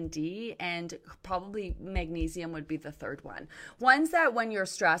vitamin D, and probably magnesium would be the third one. Ones that when you're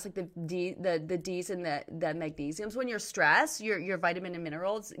stressed, like the D's and the magnesiums, when you're stressed, your vitamin and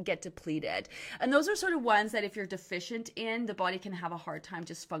minerals get depleted. And those are sort of ones that if you're deficient in, the body can have a hard time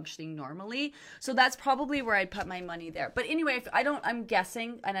just functioning normally. So that's probably where I'd put my money there. But anyway, I'm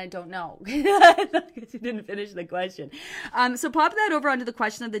guessing, and I don't know. You didn't finish the question. So pop that over onto the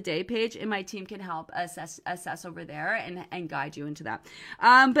question of the day page. in my team can help assess over there and guide you into that.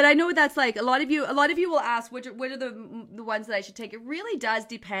 But I know what that's like. A lot of you will ask, what are the ones that I should take? It really does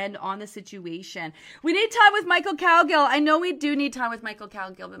depend on the situation. We need time with Michael Cowgill. I know we do need time with Michael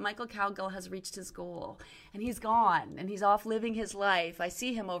Cowgill, but Michael Cowgill has reached his goal. And he's gone, and he's off living his life. I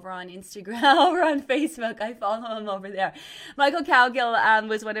see him over on Instagram, over on Facebook. I follow him over there. Michael Cowgill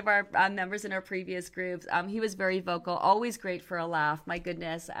was one of our members in our previous groups. He was very vocal, always great for a laugh. My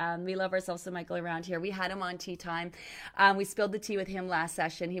goodness, we love ourselves some Michael around here. We had him on tea time. We spilled the tea with him last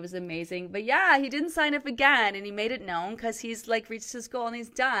session. He was amazing. But yeah, he didn't sign up again, and he made it known because he's like reached his goal and he's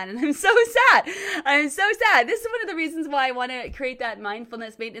done. And I'm so sad. I'm so sad. This is one of the reasons why I want to create that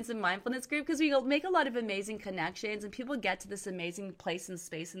maintenance and mindfulness group, because we make a lot of amazing connections and people get to this amazing place and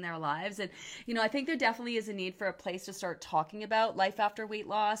space in their lives. And, I think there definitely is a need for a place to start talking about life after weight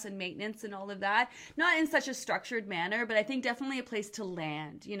loss and maintenance and all of that. Not in such a structured manner, but I think definitely a place to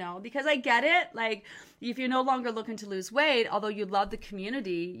land, because I get it. Like, if you're no longer looking to lose weight, although you love the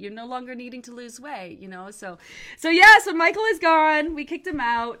community, you're no longer needing to lose weight, So Michael is gone. We kicked him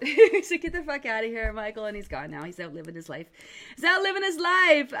out. So get the fuck out of here, Michael. And he's gone now. He's out living his life.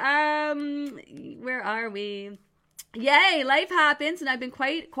 Where are we? Yay, life happens, and I've been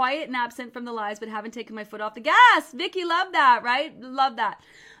quite quiet and absent from the lives, but haven't taken my foot off the gas. Vicky, love that, right? Love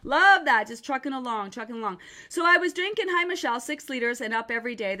that. Just trucking along. So I was drinking, hi Michelle, 6 liters and up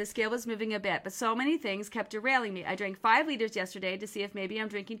every day. The scale was moving a bit, but so many things kept derailing me. I drank 5 liters yesterday to see if maybe I'm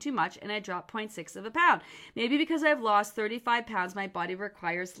drinking too much, and I dropped 0.6 of a pound. Maybe because I've lost 35 pounds, my body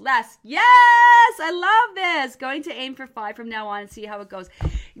requires less. Yes, I love this. Going to aim for 5 from now on and see how it goes.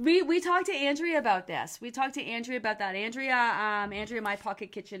 We talked to Andrea about this. Andrea, My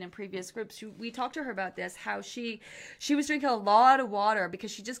Pocket Kitchen, in previous groups. We talked to her about this, how she was drinking a lot of water because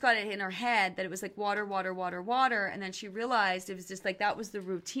she just got it in her head that it was like water. And then she realized it was just like that was the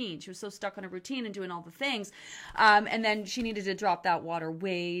routine. She was so stuck on a routine and doing all the things. And then she needed to drop that water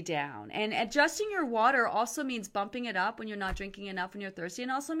way down. And adjusting your water also means bumping it up when you're not drinking enough when you're thirsty,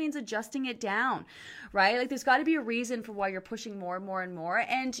 and also means adjusting it down, right? Like there's got to be a reason for why you're pushing more and more and more.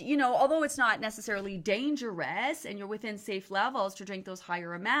 And, although it's not necessarily dangerous and you're within safe levels to drink those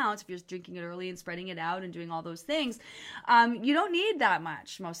higher amounts, if you're drinking it early and spreading it out and doing all those things, you don't need that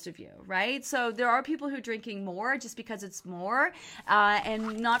much, most of you, right? So there are people who are drinking more just because it's more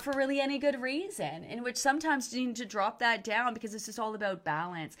and not for really any good reason, in which sometimes you need to drop that down because it's just all about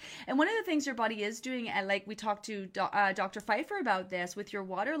balance. And one of the things your body is doing, and like we talked to Dr. Pfeiffer about this with your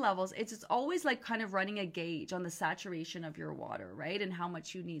water levels, it's always like kind of running a gauge on the saturation of your water, right? And how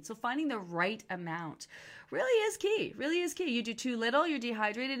much you need. So finding the right amount really is key. You do too little, you're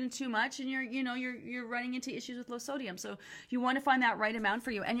dehydrated, and too much, and you're running into issues with low sodium. So you want to find that right amount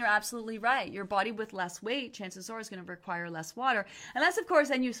for you. And you're absolutely right. Your body with less weight, chances are, is going to require less water. Unless, of course,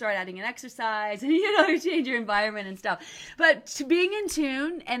 then you start adding in exercise and, you change your environment and stuff. But to being in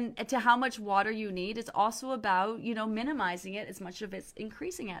tune and to how much water you need, it's also about, minimizing it as much as it's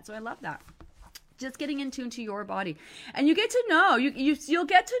increasing it. So I love that. Just getting in tune to your body, and you get to know you'll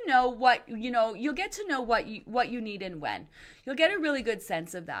get to know what you need and when. You'll get a really good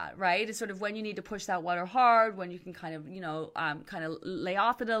sense of that, right? It's sort of when you need to push that water hard, when you can kind of lay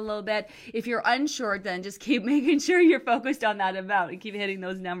off it a little bit. If you're unsure, then just keep making sure you're focused on that amount and keep hitting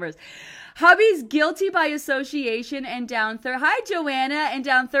those numbers. Hubby's guilty by association and down hi Joanna, and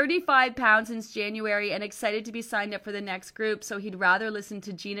down 35 pounds since January, and excited to be signed up for the next group, so he'd rather listen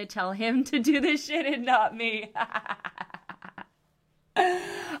to Gina tell him to do this shit and not me.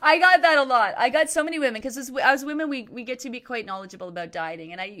 I got that a lot. I got so many women, because as women, we get to be quite knowledgeable about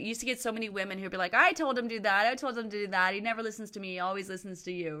dieting. And I used to get so many women who'd be like, I told him to do that. I told him to do that. He never listens to me. He always listens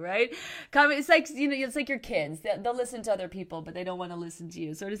to you, right? It's like, it's like your kids. They'll listen to other people, but they don't want to listen to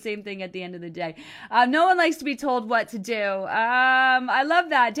you. Sort of same thing at the end of the day. No one likes to be told what to do. I love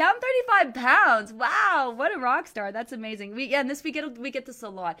that. Down 35 pounds. Wow. What a rock star. That's amazing. We get this a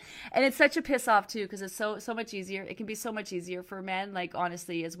lot. And it's such a piss off too, because it's so much easier. It can be so much easier for men. Like,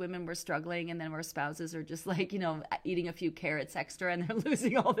 honestly, as women, we're struggling, and then our spouses are just like, eating a few carrots extra, and they're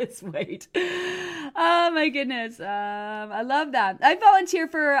losing all this weight. Oh my goodness. I love that. Oh,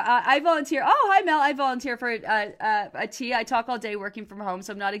 hi Mel. I volunteer for a tea. I talk all day working from home,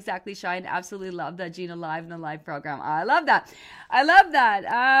 so I'm not exactly shy, and absolutely love the Gina Live and the live program. I love that.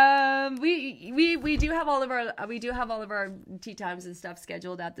 We do have all of our tea times and stuff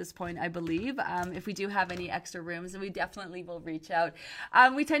scheduled at this point, I believe. If we do have any extra rooms, then we definitely will reach out.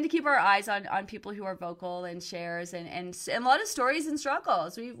 We tend to keep our eyes on people who are vocal and shares and a lot of stories and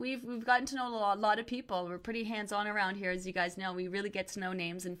struggles. We've gotten to know a lot of people. We're pretty hands-on around here, as you guys know. We really get to know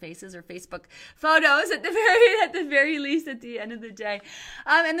names and faces or Facebook photos at the very least at the end of the day.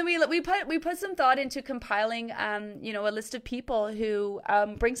 And then we put some thought into compiling a list of people who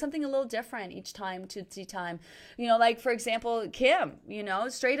bring something a little different each time to tea time. Like for example, Kim,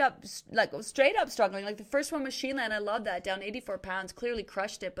 straight up struggling. Like the first one was Sheila, and I love that, down 84 pounds, clearly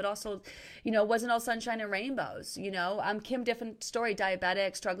crushed it, but also, wasn't all sunshine and rainbows. Kim, different story,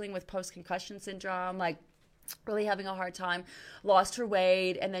 diabetic, struggling with post-concussion syndrome, like really having a hard time, lost her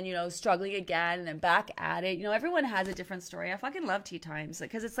weight, and then, struggling again, and then back at it. Everyone has a different story. I fucking love tea times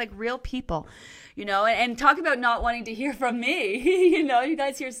because it's like real people, and talk about not wanting to hear from me. You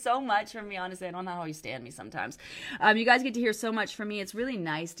guys hear so much from me. Honestly, I don't know how you stand me sometimes. You guys get to hear so much from me. It's really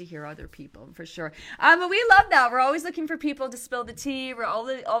nice to hear other people, for sure. But we love that. We're always looking for people to spill the tea. We're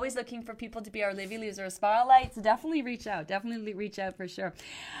always looking for people to be our Livy Loser spotlight. So definitely reach out. Definitely reach out for sure.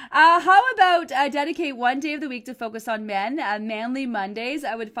 How about dedicate one day of the week to focus on men, Manly Mondays?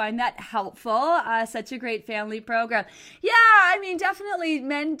 I would find that helpful. Such a great family program. Yeah, I mean, definitely,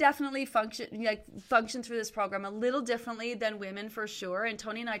 men definitely function through this program a little differently than women, for sure. And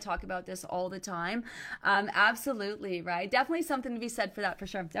Tony and I talk about this all the time. Absolutely, right? Definitely something to be said for that, for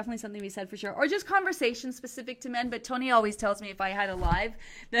sure. Definitely something to be said for sure. Or just conversation specific to men. But Tony always tells me if I had a live,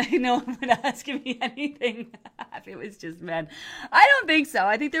 that no one would ask me anything if it was just men. I don't think so.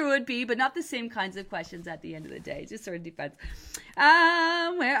 I think there would be, but not the same kinds of questions at the end of the day. It just sort of depends.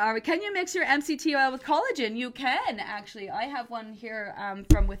 Where are we? Can you mix your MCT oil with collagen? You can, actually. I have one here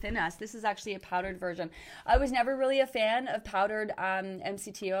from Within Us. This is actually a powdered version. I was never really a fan of powdered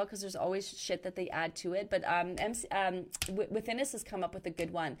MCT oil because there's always shit that they add to it. But Within Us has come up with a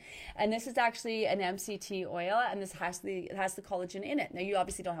good one. And this is actually an MCT oil, and this has the collagen in it. Now, you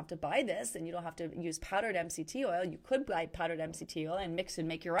obviously don't have to buy this, and you don't have to use powdered MCT oil. You could buy powdered MCT oil and mix and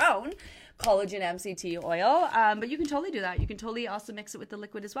make your own collagen MCT oil. But you can totally do that. You can totally also mix it with the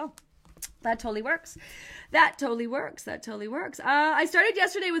liquid as well. That totally works. I started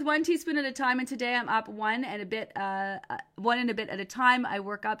yesterday with 1 teaspoon at a time, and today I'm up one and a bit at a time. I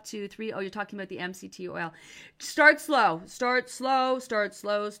work up to 3. Oh, you're talking about the MCT oil. Start slow.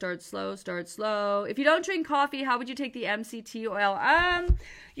 If you don't drink coffee, how would you take the MCT oil?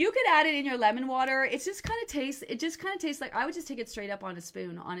 You could add it in your lemon water. It just kind of tastes like, I would just take it straight up on a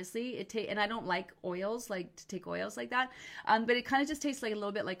spoon, honestly. And I don't like oils, like to take oils like that. But it kind of just tastes like a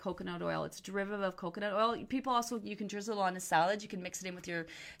little bit like coconut oil. It's a derivative of coconut oil. People also, you can drizzle on a salad. You can mix it in with your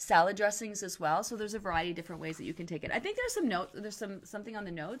salad dressings as well. So there's a variety of different ways that you can take it. I think there's some notes. There's something on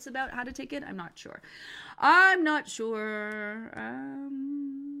the notes about how to take it. I'm not sure.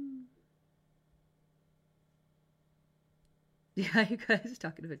 Yeah, you guys are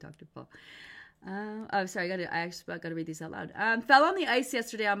talking about Dr. Paul. Sorry, I actually got to read these out loud. Fell on the ice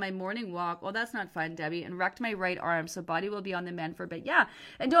yesterday on my morning walk. Well, that's not fun, Debbie, and wrecked my right arm. So body will be on the mend for a bit. Yeah,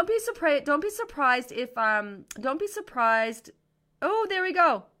 and don't be surprised if Oh, there we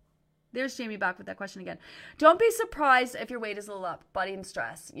go. There's Jamie back with that question again. Don't be surprised if your weight is a little up. Body and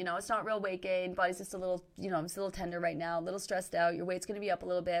stress. It's not real weight gain. Body's just a little, it's a little tender right now, a little stressed out. Your weight's going to be up a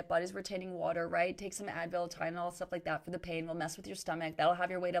little bit. Body's retaining water, right? Take some Advil, Tylenol, stuff like that for the pain. Will mess with your stomach. That'll have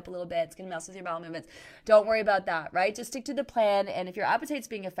your weight up a little bit. It's going to mess with your bowel movements. Don't worry about that, right? Just stick to the plan. And if your appetite's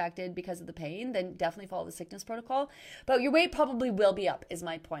being affected because of the pain, then definitely follow the sickness protocol. But your weight probably will be up, is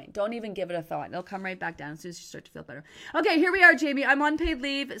my point. Don't even give it a thought. It'll come right back down as soon as you start to feel better. Okay, here we are, Jamie. I'm on paid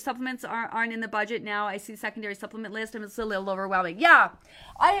leave. Supplements aren't in the budget now. I see secondary supplement list and it's a little overwhelming. Yeah,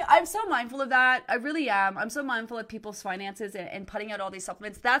 I'm so mindful of that. I really am. I'm so mindful of people's finances and putting out all these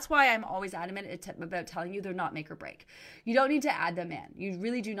supplements. That's why I'm always adamant about telling you they're not make or break. You don't need to add them in. You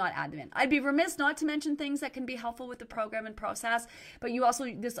really do not add them in. I'd be remiss not to mention things that can be helpful with the program and process, but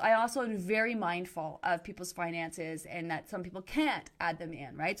I also am very mindful of people's finances and that some people can't add them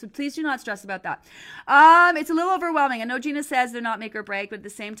in, right? So please do not stress about that. It's a little overwhelming. I know Gina says they're not make or break, but at the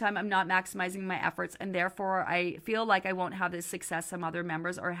same time, I'm not maximizing my efforts, and therefore I feel like I won't have the success some other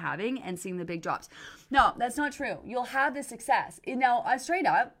members are having and seeing the big drops. No, that's not true. You'll have the success. Now, straight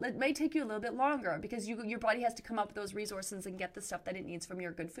up, it may take you a little bit longer because your body has to come up with those resources and get the stuff that it needs from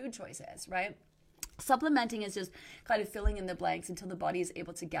your good food choices, right? Supplementing is just kind of filling in the blanks until the body is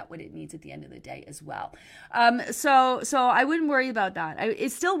able to get what it needs at the end of the day as well. So I wouldn't worry about that.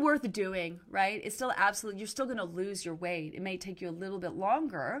 It's still worth doing, right? It's still absolutely, you're still going to lose your weight. It may take you a little bit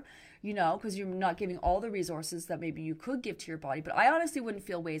longer, you know, because you're not giving all the resources that maybe you could give to your body. But I honestly wouldn't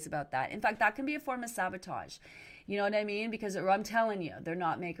feel ways about that. In fact, that can be a form of sabotage. You know what I mean? Because I'm telling you, they're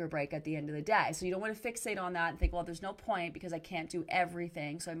not make or break at the end of the day. So you don't want to fixate on that and think, well, there's no point because I can't do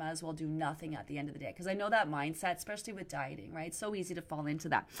everything, so I might as well do nothing at the end of the day. Because I know that mindset, especially with dieting, right? It's so easy to fall into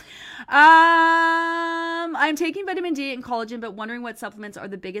that. I'm taking vitamin D and collagen, but wondering what supplements are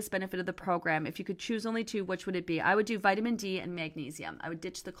the biggest benefit of the program. If you could choose only two, which would it be? I would do vitamin D and magnesium. I would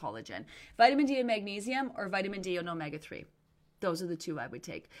ditch the collagen. Vitamin D and magnesium, or vitamin D and omega-3. Those are the two I would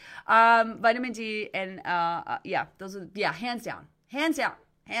take. Vitamin D and, hands down.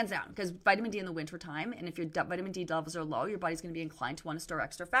 Because vitamin D in the wintertime, and if your vitamin D levels are low, your body's going to be inclined to want to store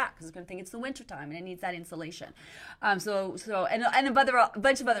extra fat because it's going to think it's the wintertime and it needs that insulation. And a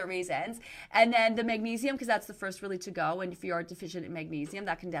bunch of other reasons. And then the magnesium, because that's the first really to go. And if you are deficient in magnesium,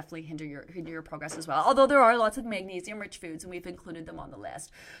 that can definitely hinder your progress as well. Although there are lots of magnesium-rich foods, and we've included them on the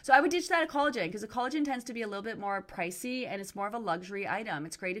list. So I would ditch that collagen, because the collagen tends to be a little bit more pricey, and it's more of a luxury item.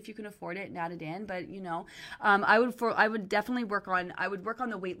 It's great if you can afford it and add it in, but you know, I would definitely work on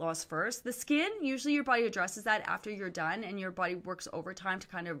the weight loss first. The skin, usually your body addresses that after you're done, and your body works overtime to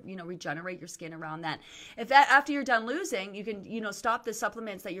kind of, you know, regenerate your skin around that. If that after you're done losing, you can, you know, stop the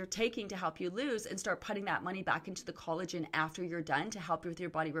supplements that you're taking to help you lose and start putting that money back into the collagen after you're done to help with your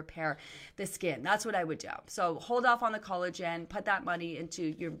body repair the skin. That's what I would do. So hold off on the collagen, put that money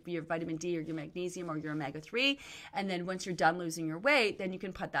into your vitamin D or your magnesium or your omega-3, and then once you're done losing your weight, then you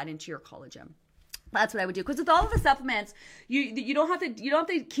can put that into your collagen. That's what I would do. Because with all of the supplements, you don't have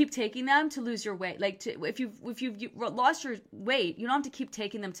to keep taking them to lose your weight. Like if you've lost your weight, you don't have to keep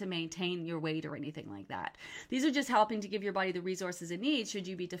taking them to maintain your weight or anything like that. These are just helping to give your body the resources it needs should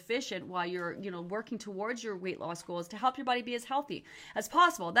you be deficient while you're, you know, working towards your weight loss goals to help your body be as healthy as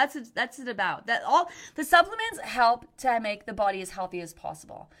possible. That's it about. That all the supplements help to make the body as healthy as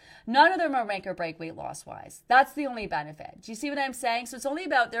possible. None of them are make or break weight loss wise. That's the only benefit. Do you see what I'm saying? So it's only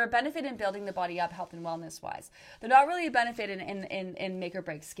about, they're a benefit in building the body up, health and wellness wise. They're not really a benefit in make or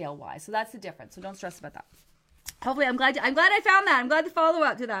break scale wise. So that's the difference. So don't stress about that. Hopefully, I'm glad I found that. I'm glad the follow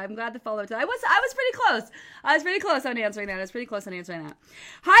up to that. I was pretty close. I was pretty close on answering that.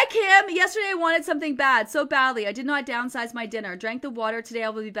 Hi, Kim. Yesterday I wanted something bad, so badly. I did not downsize my dinner. Drank the water. Today I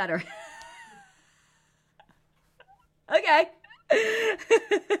will be better. Okay.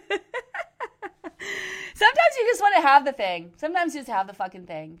 Sometimes you just want to have the thing. Sometimes you just have the fucking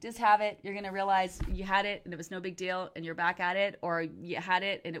thing. Just have it. You're going to realize you had it and it was no big deal and you're back at it, or you had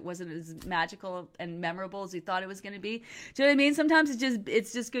it and it wasn't as magical and memorable as you thought it was going to be. Do you know what I mean? Sometimes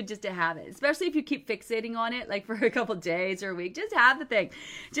it's just good just to have it, especially if you keep fixating on it like for a couple days or a week. Just have the thing.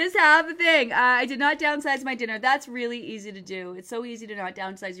 I did not downsize my dinner. That's really easy to do. It's so easy to not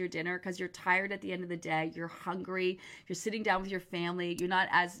downsize your dinner because you're tired at the end of the day. You're hungry. You're sitting down with your family. You're not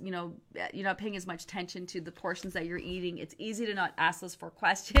paying as much attention to the portions that you're eating. It's easy to not ask those 4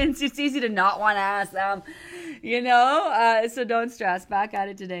 questions. It's easy to not want to ask them, so don't stress. Back at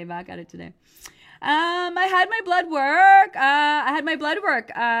it today. I had my blood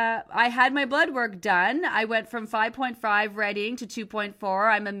work done. I went from 5.5 reading to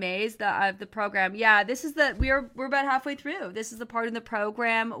 2.4. I'm amazed at the program. Yeah, we're about halfway through. This is the part in the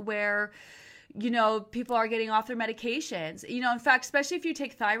program where people are getting off their medications. In fact, especially if you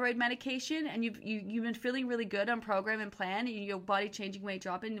take thyroid medication and you've been feeling really good on program and plan, and your body changing, weight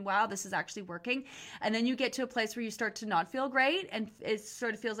dropping, and wow, this is actually working. And then you get to a place where you start to not feel great and it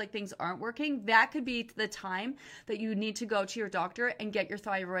sort of feels like things aren't working. That could be the time that you need to go to your doctor and get your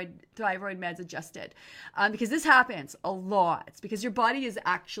thyroid meds adjusted. Because this happens a lot. It's because your body is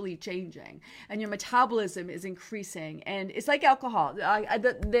actually changing and your metabolism is increasing. And it's like alcohol.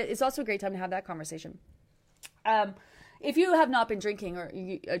 It's also a great time to have that conversation. If you have not been drinking or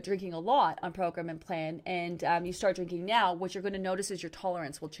you are drinking a lot on program and plan, and you start drinking now, what you're going to notice is your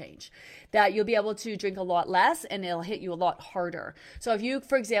tolerance will change. That you'll be able to drink a lot less and it'll hit you a lot harder. So if you,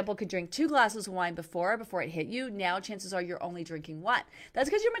 for example, could drink 2 glasses of wine before it hit you, now chances are you're only drinking 1. That's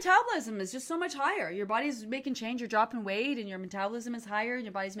because your metabolism is just so much higher. Your body's making change, you're dropping weight, and your metabolism is higher, and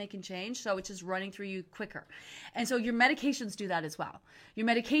your body's making change, so it's just running through you quicker. And so your medications do that as well. Your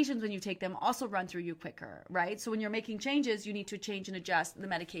medications, when you take them, also run through you quicker, right? So when you're making change, changes, you need to change and adjust the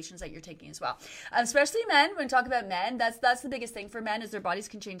medications that you're taking as well. Especially men, when we talk about men, that's the biggest thing for men is their bodies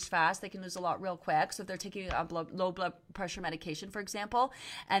can change fast. They can lose a lot real quick. So if they're taking a low blood pressure medication, for example,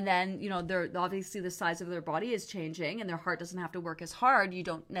 and then, they're obviously the size of their body is changing and their heart doesn't have to work as hard, you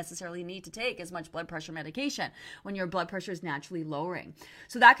don't necessarily need to take as much blood pressure medication when your blood pressure is naturally lowering.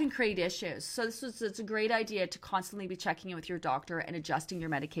 So that can create issues. So it's a great idea to constantly be checking in with your doctor and adjusting your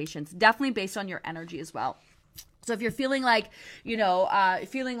medications, definitely based on your energy as well. So if you're feeling like,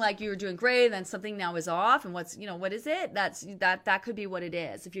 you're doing great, then something now is off, and what is it? That could be what it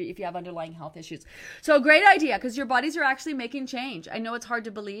is if you have underlying health issues. So a great idea, because your bodies are actually making change. I know it's hard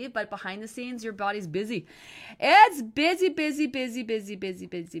to believe, but behind the scenes, your body's busy. It's busy, busy, busy, busy, busy,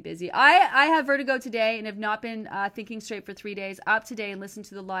 busy, busy. I have vertigo today and have not been thinking straight for 3 days. Up today and listened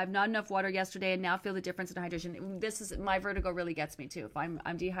to the live. Not enough water yesterday, and now feel the difference in hydration. My vertigo really gets me too. If I'm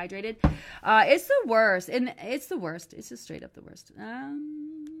dehydrated, it's the worst, and it's the worst. It's just straight up the worst.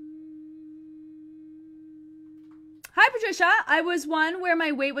 Hi, Patricia. I was one where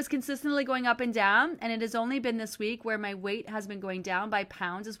my weight was consistently going up and down, and it has only been this week where my weight has been going down by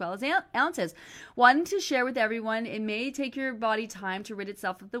pounds as well as ounces. Wanting to share with everyone, it may take your body time to rid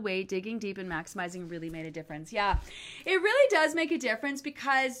itself of the weight. Digging deep and maximizing really made a difference. Yeah, it really does make a difference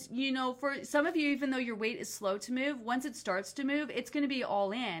because, for some of you, even though your weight is slow to move, once it starts to move, it's going to be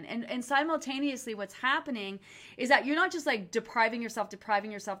all in. And simultaneously, what's happening is that you're not just like depriving yourself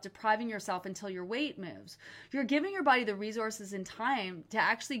until your weight moves. You're giving your body the resources and time to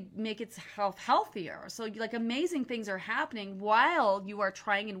actually make itself healthier. So like amazing things are happening while you are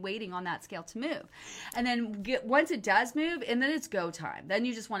trying and waiting on that scale to move. And then once it does move, and then it's go time. Then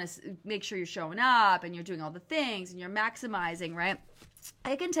you just want to make sure you're showing up and you're doing all the things and you're maximizing, right?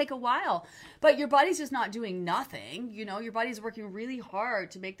 It can take a while, but your body's just not doing nothing. Your body's working really hard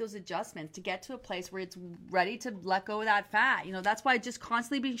to make those adjustments to get to a place where it's ready to let go of that fat. That's why just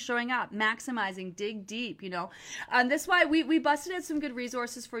constantly be showing up, maximizing, dig deep, and that's why we busted out some good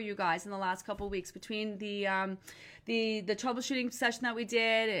resources for you guys in the last couple of weeks between the troubleshooting session that we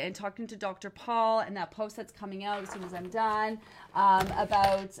did and talking to Dr. Paul and that post that's coming out as soon as I'm done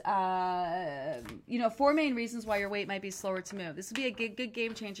about 4 main reasons why your weight might be slower to move. This would be a good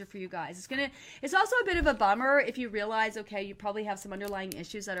game changer for you guys. It's also a bit of a bummer if you realize, okay, you probably have some underlying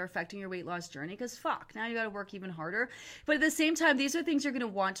issues that are affecting your weight loss journey, because now you got to work even harder. But at the same time, these are things you're going to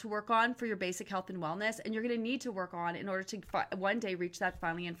want to work on for your basic health and wellness, and you're going to need to work on in order to one day reach that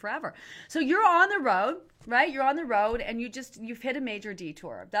finally and forever. So you're on the road, right? You're on the road and you've hit a major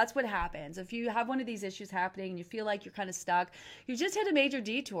detour. That's what happens. If you have one of these issues happening and you feel like you're kind of stuck, you just hit a major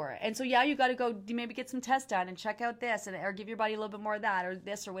detour. And so, you got to go maybe get some tests done and check out this or give your body a little bit more of that or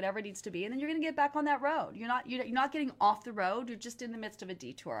this or whatever it needs to be. And then you're going to get back on that road. You're not getting off the road. You're just in the midst of a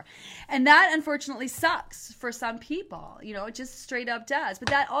detour. And that unfortunately sucks for some people. It just straight up does. But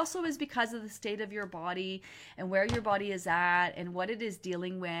that also is because of the state of your body and where your body is at and what it is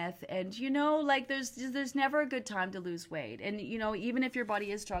dealing with. And, there's never a good time to lose weight. And, even if your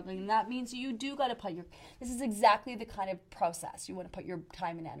body is struggling, that means you do got to this is exactly the kind of process you want to put your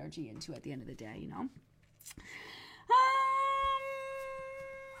time and energy into at the end of the day,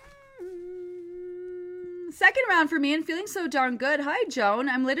 Second round for me and feeling so darn good. Hi, Joan.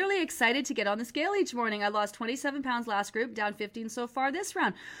 I'm literally excited to get on the scale each morning. I lost 27 pounds last group, down 15 so far this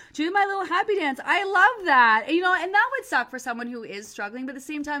round. Doing my little happy dance. I love that. And that would suck for someone who is struggling, but at the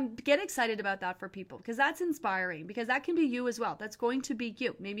same time, get excited about that for people because that's inspiring, because that can be you as well. That's going to be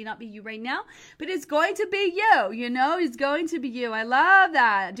you. Maybe not be you right now, but it's going to be you. It's going to be you. I love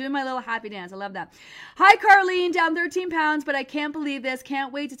that. Doing my little happy dance. I love that. Hi, Carlene. Down 13 pounds, but I can't believe this.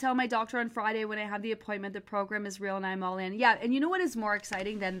 Can't wait to tell my doctor on Friday when I have the appointment. The program is real and I'm all in. Yeah, and you know what is more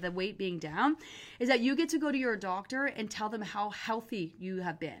exciting than the weight being down is that you get to go to your doctor and tell them how healthy you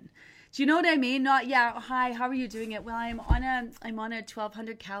have been. Do you know what I mean? Not, hi, how are you doing it? Well, I'm on a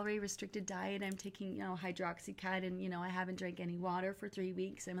 1,200 calorie restricted diet. I'm taking, hydroxycut and, I haven't drank any water for 3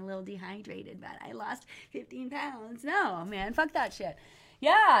 weeks. I'm a little dehydrated, but I lost 15 pounds. No, man, fuck that shit.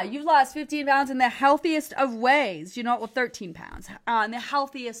 Yeah, you've lost 15 pounds in the healthiest of ways, 13 pounds, in the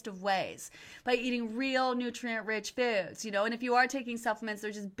healthiest of ways by eating real nutrient-rich foods, and if you are taking supplements, they're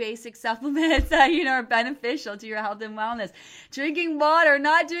just basic supplements that, are beneficial to your health and wellness. Drinking water,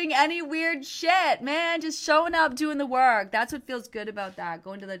 not doing any weird shit, man, just showing up, doing the work. That's what feels good about that,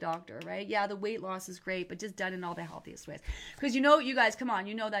 going to the doctor, right? Yeah, the weight loss is great, but just done in all the healthiest ways. Because you guys, come on,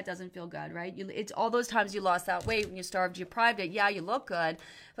 that doesn't feel good, right? It's all those times you lost that weight when you starved, you deprived it. Yeah, you look good.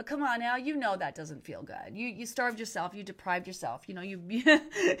 But come on now, that doesn't feel good. You starved yourself, you deprived yourself, to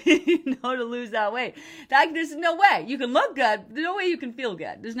lose that weight. There's no way you can look good. There's no way you can feel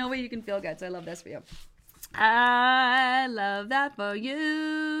good. There's no way you can feel good. So I love this for you. I love that for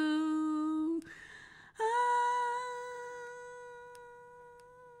you.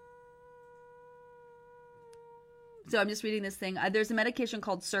 So I'm just reading this thing. There's a medication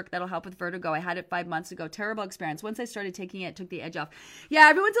called Circ that'll help with vertigo. I had it 5 months ago. Terrible experience. Once I started taking it, it took the edge off. Yeah,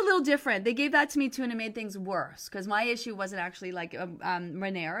 everyone's a little different. They gave that to me too, and it made things worse because my issue wasn't actually like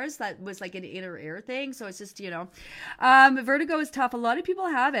Raniera's. That was like an inner ear thing. So it's just, vertigo is tough. A lot of people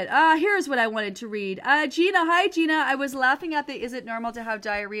have it. Here's what I wanted to read. Gina, hi Gina. I was laughing at the "is it normal to have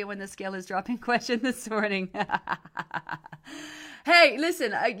diarrhea when the scale is dropping" question this morning. Hey,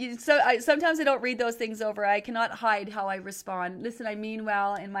 listen, sometimes I don't read those things over. I cannot hide how I respond. Listen, I mean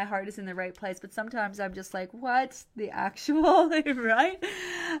well, and my heart is in the right place, but sometimes I'm just like, what the actual, right?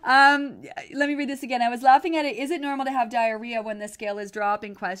 Let me read this again. I was laughing at it. Is it normal to have diarrhea when the scale is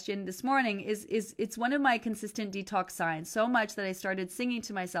dropping question this morning? It's one of my consistent detox signs, so much that I started singing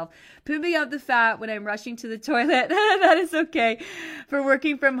to myself, pooping out the fat when I'm rushing to the toilet. That is okay for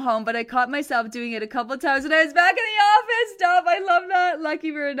working from home, but I caught myself doing it a couple of times when I was back in the office. Stop. I love that.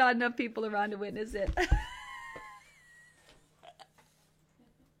 Lucky there are not enough people around to witness it.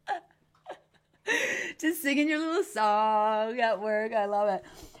 Just singing your little song at work. I love it.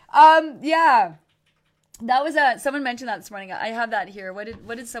 Yeah. That was someone mentioned that this morning. I have that here. What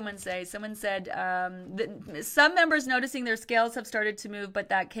did someone say? Someone said that some members noticing their scales have started to move, but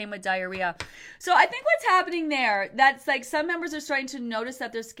that came with diarrhea. So I think what's happening there, that's like some members are starting to notice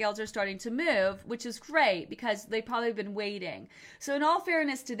that their scales are starting to move, which is great because they've probably been waiting. So in all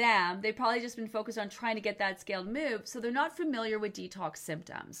fairness to them, they've probably just been focused on trying to get that scale to move. So they're not familiar with detox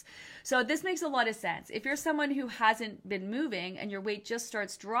symptoms. So this makes a lot of sense. If you're someone who hasn't been moving and your weight just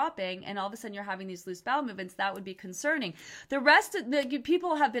starts dropping and all of a sudden you're having these loose bowel movements, that would be concerning. The rest of the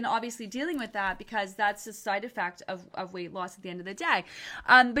people have been obviously dealing with that because that's a side effect of weight loss at the end of the day.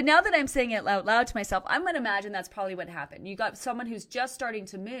 But now that I'm saying it out loud to myself, I'm going to imagine that's probably what happened. You got someone who's just starting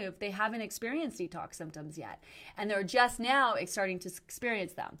to move. They haven't experienced detox symptoms yet, and they're just now starting to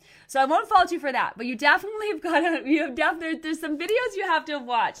experience them. So I won't fault you for that, but you definitely have got to, there's some videos you have to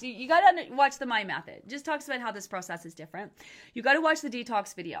watch. You got to watch the My Method. It just talks about how this process is different. You got to watch the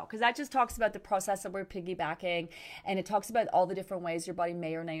detox video because that just talks about the process that we're piggybacking, and it talks about all the different ways your body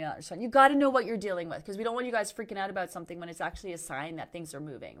may or may not respond. You got to know what you're dealing with because we don't want you guys freaking out about something when it's actually a sign that things are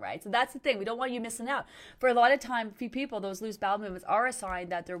moving, right? So that's the thing. We don't want you missing out. For a lot of time, for people, those loose bowel movements are a sign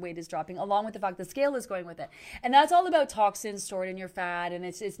that their weight is dropping, along with the fact the scale is going with it. And that's all about toxins stored in your fat, and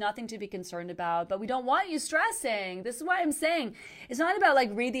it's nothing to be concerned about. But we don't want you stressing. This is why I'm saying it's not about like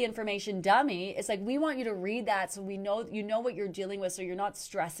read the information dummy. It's like we want you to read that so we know you know what you're dealing with, so you're not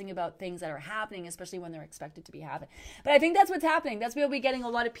stressing about things that are happening, especially when they're expected to be happening. But I think that's what's happening. That's where we're getting a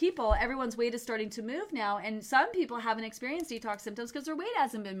lot of people. Everyone's weight is starting to move now, and some people haven't experienced detox symptoms because their weight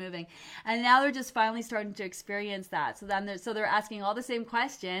hasn't been moving, and now they're just finally starting to experience that. So then they're asking all the same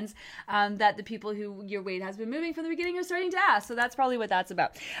questions that the people who your weight has been moving from the beginning are starting to ask. So that's probably what that's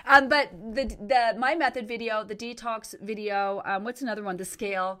about. But the My Method video, the detox video, what's another one? The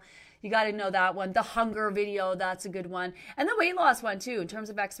scale. You got to know that one. The hunger video, that's a good one. And the weight loss one too, in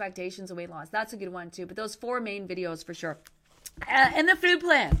terms of expectations of weight loss. That's a good one too. But those four main videos for sure. And the food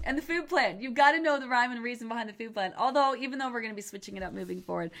plan. You've got to know the rhyme and reason behind the food plan. Although, even though we're going to be switching it up moving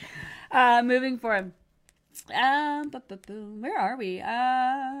forward. Where are we?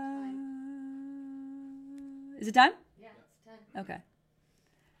 Is it time? Yeah, it's time. Okay.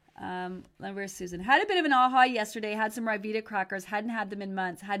 Where's Susan? Had a bit of an aha yesterday. Had some Rivita crackers. Hadn't had them in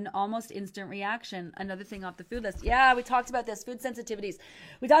months. Had an almost instant reaction. Another thing off the food list. Yeah, we talked about this. Food sensitivities.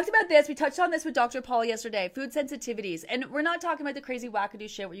 We talked about this. We touched on this with Dr. Paul yesterday. Food sensitivities. And we're not talking about the crazy wackadoo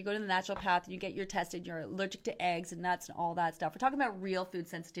shit where you go to the naturopath and you get your tested. You're allergic to eggs and nuts and all that stuff. We're talking about real food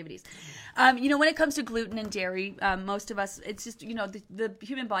sensitivities. When it comes to gluten and dairy, most of us, it's just, the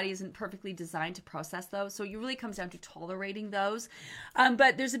human body isn't perfectly designed to process those. So it really comes down to tolerating those.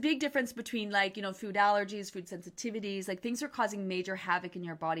 But there's a big difference between food allergies, food sensitivities, like things are causing major havoc in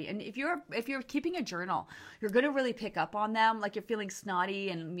your body. And if you're keeping a journal, you're going to really pick up on them. Like you're feeling snotty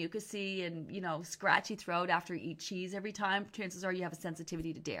and mucusy and, scratchy throat after you eat cheese every time, chances are you have a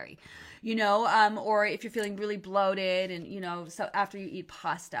sensitivity to dairy, or if you're feeling really bloated and, so after you eat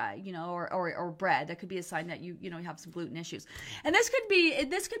pasta, or bread, that could be a sign that you have some gluten issues. And this could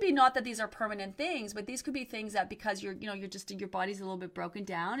be not that these are permanent things, but these could be things that because your body's a little bit broken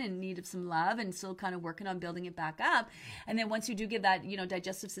down in need of some love and still kind of working on building it back up. And then once you do give that,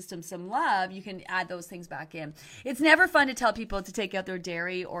 digestive system some love, you can add those things back in. It's never fun to tell people to take out their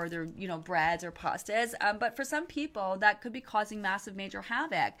dairy or their, breads or pastas. But for some people, that could be causing massive, major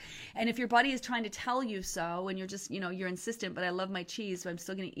havoc. And if your body is trying to tell you so, and you're just, you're insistent, but I love my cheese, so I'm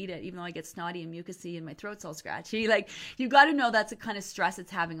still going to eat it, even though I get snotty and mucusy and my throat's all scratchy. Like, you've got to know that's the kind of stress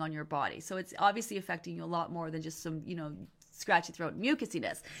it's having on your body. So it's obviously affecting you a lot more than just some, scratchy throat and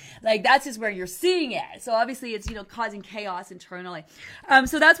mucusiness. Like, that's just where you're seeing it. So obviously it's, causing chaos internally.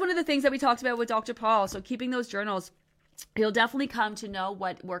 So that's one of the things that we talked about with Dr. Paul. So keeping those journals, you'll definitely come to know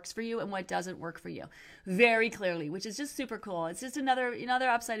what works for you and what doesn't work for you very clearly, which is just super cool. It's just another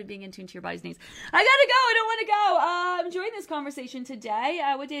upside of being in tune to your body's needs. I gotta go. I don't want to go. I'm enjoying this conversation today.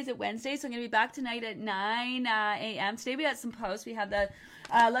 What day is it? Wednesday. So I'm going to be back tonight at 9 a.m. Today we had some posts. We have the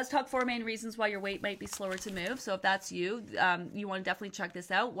let's talk 4 main reasons why your weight might be slower to move. So if that's you, you want to definitely check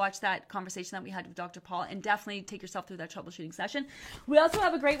this out. Watch that conversation that we had with Dr. Paul and definitely take yourself through that troubleshooting session. We also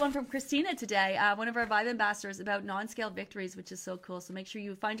have a great one from Christina today, one of our Vibe ambassadors, about non-scale victories, which is so cool. So make sure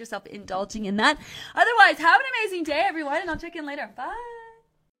you find yourself indulging in that. Otherwise, have an amazing day, everyone, and I'll check in later. Bye.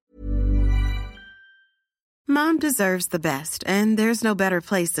 Mom deserves the best, and there's no better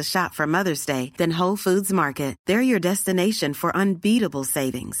place to shop for Mother's Day than Whole Foods Market. They're your destination for unbeatable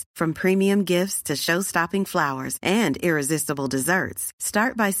savings, from premium gifts to show-stopping flowers and irresistible desserts.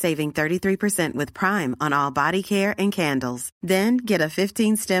 Start by saving 33% with Prime on all body care and candles. Then get a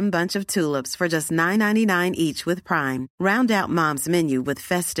 15-stem bunch of tulips for just $9.99 each with Prime. Round out Mom's menu with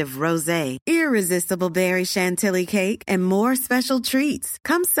festive rosé, irresistible berry chantilly cake, and more special treats.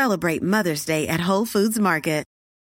 Come celebrate Mother's Day at Whole Foods Market.